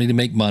with wanting to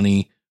make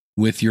money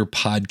with your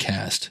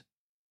podcast.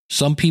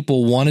 Some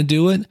people want to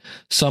do it.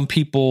 Some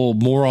people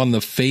more on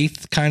the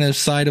faith kind of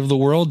side of the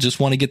world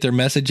just want to get their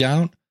message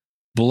out.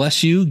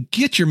 Bless you.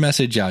 Get your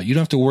message out. You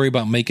don't have to worry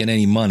about making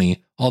any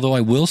money. Although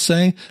I will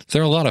say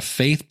there are a lot of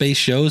faith-based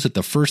shows that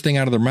the first thing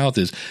out of their mouth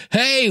is,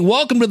 hey,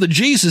 welcome to the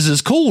Jesus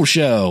is Cool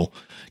show.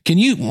 Can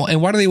you,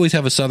 and why do they always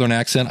have a Southern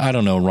accent? I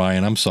don't know,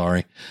 Ryan. I'm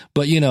sorry.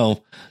 But,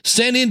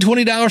 send in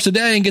 $20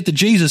 today and get the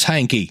Jesus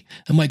hanky.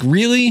 I'm like,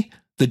 really?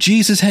 The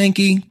Jesus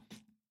hanky?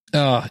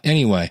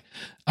 Anyway,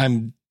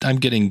 I'm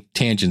getting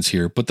tangents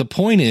here. But the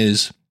point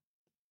is,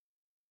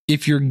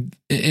 if you're,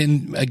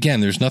 and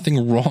again, there's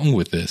nothing wrong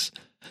with this.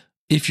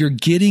 If you're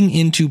getting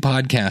into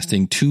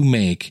podcasting to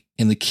make,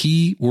 and the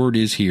key word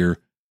is here,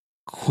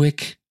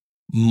 quick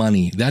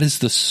money. That is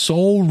the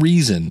sole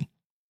reason,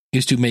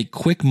 is to make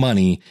quick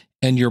money.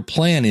 And your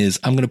plan is,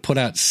 I'm going to put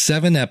out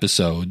 7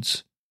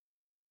 episodes.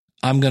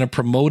 I'm going to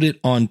promote it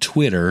on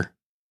Twitter.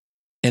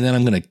 And then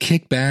I'm going to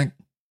kick back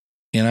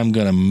and I'm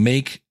going to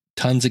make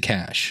tons of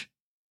cash.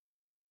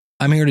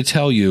 I'm here to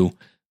tell you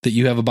that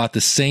you have about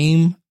the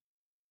same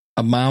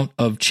amount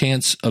of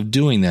chance of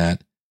doing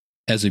that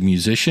as a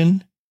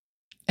musician,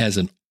 as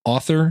an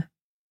author,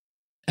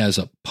 as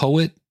a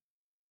poet,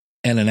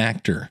 and an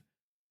actor.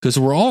 Because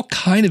we're all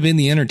kind of in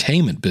the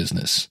entertainment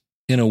business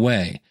in a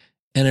way.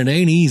 And it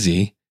ain't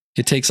easy.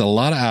 It takes a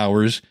lot of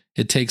hours.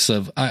 It takes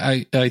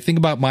I think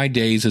about my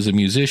days as a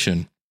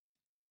musician.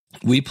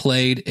 We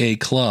played a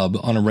club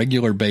on a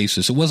regular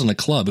basis. It wasn't a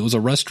club. It was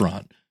a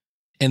restaurant.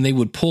 And they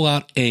would pull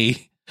out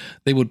a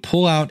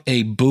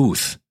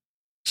booth.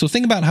 So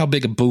think about how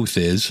big a booth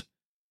is.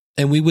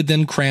 And we would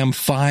then cram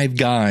 5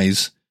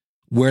 guys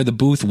where the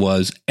booth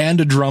was, and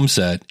a drum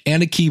set,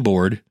 and a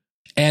keyboard,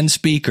 and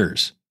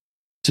speakers.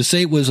 To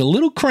say it was a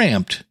little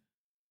cramped,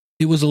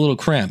 it was a little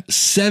cramped.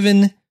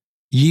 7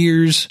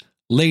 years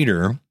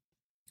later,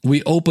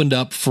 we opened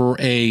up for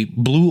a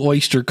Blue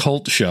Oyster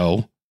Cult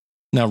show.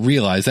 Now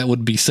realize that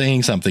would be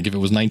saying something if it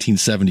was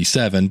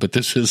 1977, but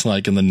this was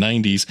like in the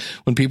 90s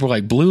when people were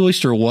like, Blue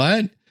Oyster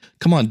what?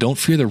 Come on, Don't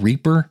Fear the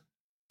Reaper?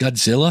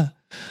 Godzilla?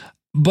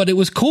 But it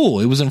was cool.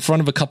 It was in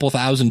front of a couple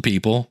thousand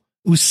people.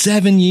 It was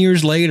 7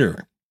 years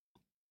later.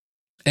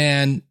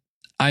 And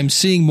I'm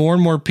seeing more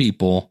and more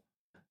people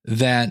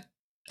that,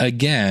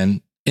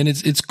 again, and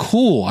it's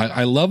cool.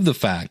 I love the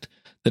fact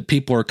that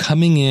people are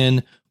coming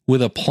in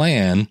with a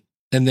plan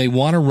and they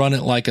want to run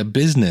it like a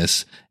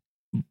business,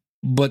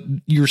 but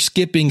you're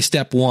skipping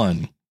step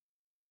 1.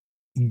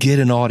 Get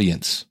an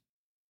audience.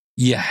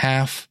 You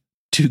have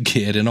to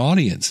get an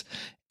audience.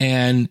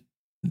 And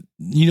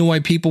you know why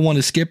people want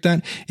to skip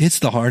that? It's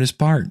the hardest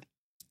part.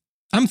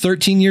 I'm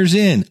 13 years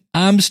in.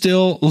 I'm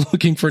still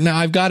looking for, now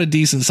I've got a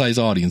decent sized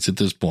audience at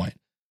this point.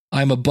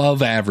 I'm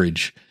above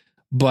average,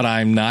 but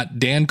I'm not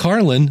Dan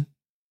Carlin.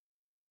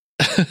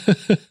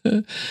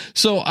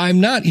 So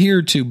I'm not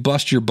here to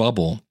bust your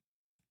bubble.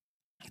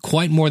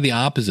 Quite more the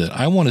opposite.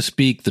 I want to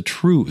speak the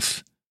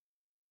truth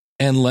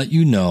and let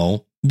you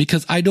know,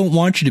 because I don't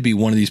want you to be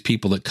one of these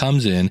people that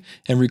comes in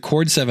and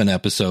records 7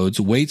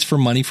 episodes, waits for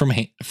money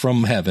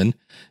from heaven,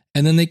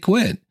 and then they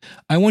quit.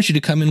 I want you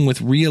to come in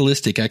with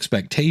realistic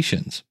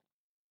expectations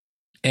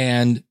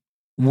and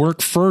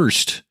work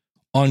first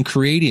on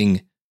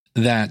creating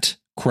that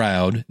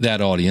crowd,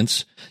 that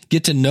audience,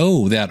 get to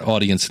know that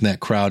audience and that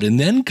crowd, and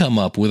then come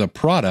up with a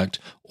product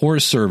or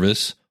a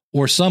service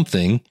or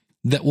something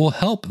that will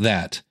help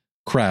that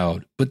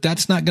crowd. But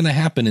that's not going to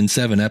happen in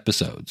 7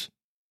 episodes.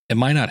 It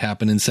might not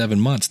happen in 7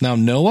 months. Now,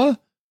 Noah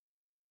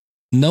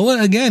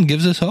again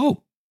gives us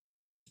hope.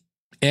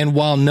 And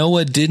while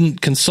Noah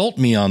didn't consult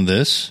me on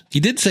this, he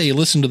did say,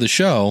 listen to the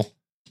show.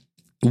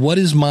 What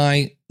is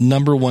my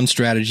number 1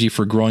 strategy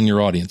for growing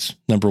your audience?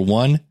 Number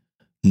 1,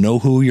 know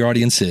who your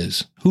audience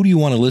is. Who do you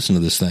want to listen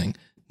to this thing?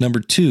 Number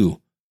 2,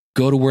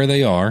 go to where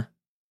they are.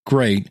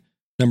 Great.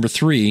 Number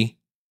 3,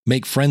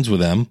 make friends with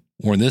them.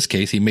 Or in this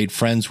case, he made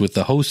friends with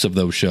the hosts of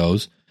those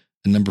shows.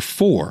 And number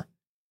 4,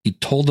 he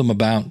told them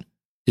about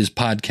his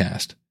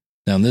podcast.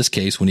 Now, in this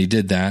case, when he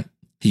did that,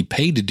 he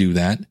paid to do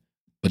that.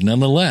 But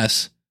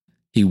nonetheless,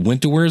 He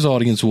went to where his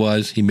audience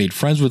was. He made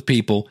friends with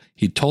people.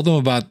 He told them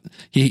about,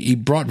 he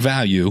brought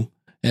value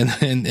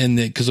and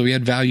because he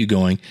had value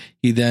going,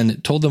 he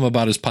then told them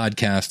about his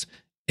podcast.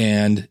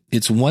 And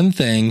it's one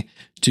thing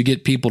to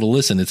get people to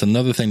listen. It's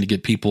another thing to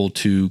get people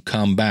to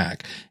come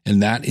back.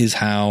 And that is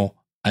how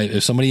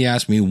if somebody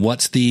asked me,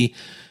 what's the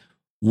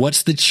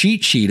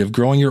cheat sheet of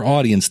growing your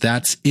audience?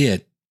 That's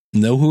it.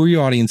 Know who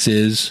your audience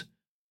is,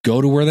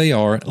 go to where they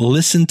are,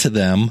 listen to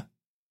them,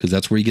 because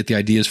that's where you get the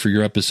ideas for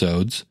your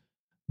episodes.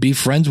 Be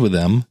friends with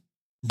them,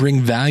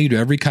 bring value to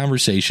every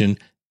conversation,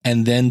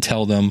 and then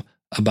tell them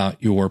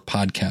about your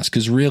podcast.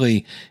 Because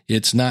really,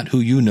 it's not who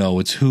you know,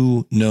 it's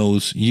who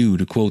knows you,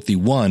 to quote the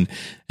one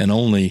and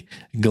only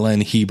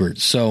Glenn Hebert.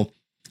 So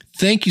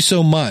thank you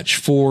so much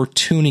for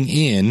tuning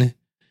in.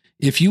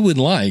 If you would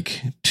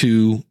like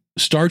to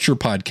start your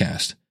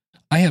podcast,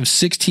 I have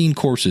 16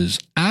 courses,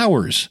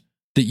 hours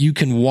that you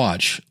can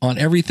watch on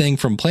everything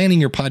from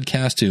planning your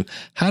podcast to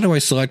how do I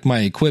select my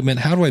equipment?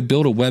 How do I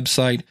build a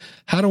website?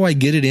 How do I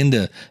get it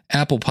into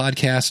Apple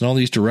Podcasts and all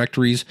these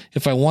directories?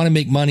 If I want to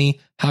make money,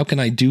 how can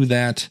I do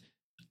that?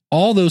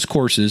 All those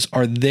courses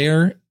are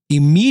there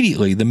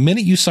immediately. The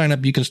minute you sign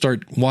up, you can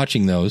start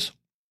watching those.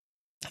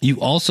 You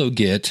also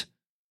get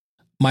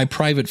my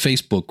private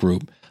Facebook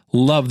group.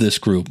 Love this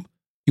group.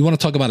 You want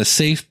to talk about a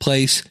safe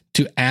place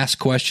to ask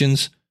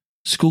questions?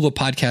 School of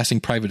Podcasting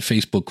private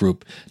Facebook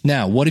group.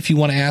 Now, what if you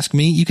want to ask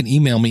me? You can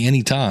email me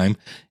anytime.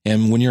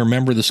 And when you're a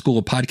member of the School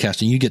of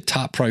Podcasting, you get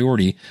top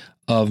priority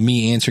of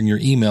me answering your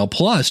email.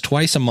 Plus,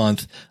 twice a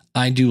month,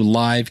 I do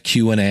live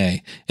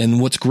Q&A.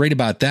 And what's great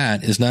about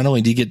that is not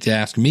only do you get to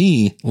ask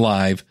me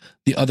live,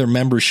 the other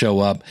members show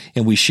up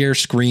and we share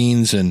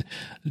screens and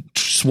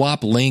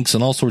swap links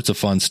and all sorts of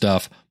fun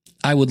stuff.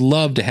 I would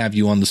love to have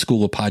you on the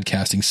School of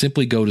Podcasting.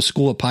 Simply go to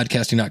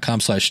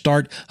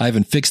schoolofpodcasting.com/start. I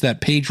haven't fixed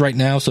that page right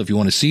now, so if you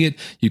want to see it,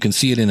 you can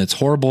see it in its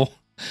horrible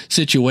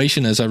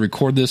situation as I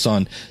record this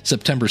on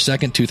September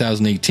 2nd,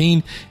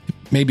 2018.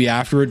 Maybe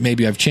after it,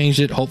 maybe I've changed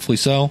it, hopefully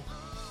so.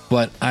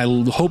 But I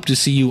hope to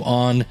see you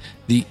on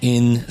the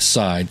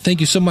inside.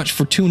 Thank you so much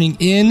for tuning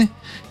in.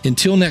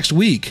 Until next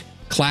week,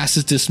 class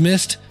is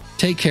dismissed.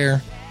 Take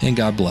care, and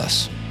God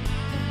bless.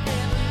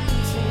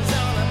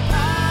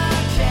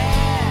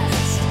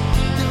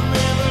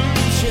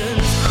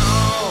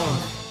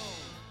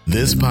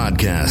 This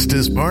podcast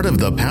is part of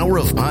the Power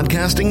of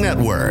Podcasting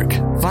Network.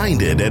 Find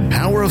it at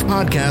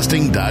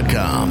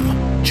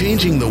powerofpodcasting.com.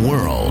 Changing the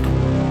world,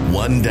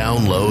 one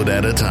download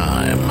at a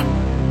time.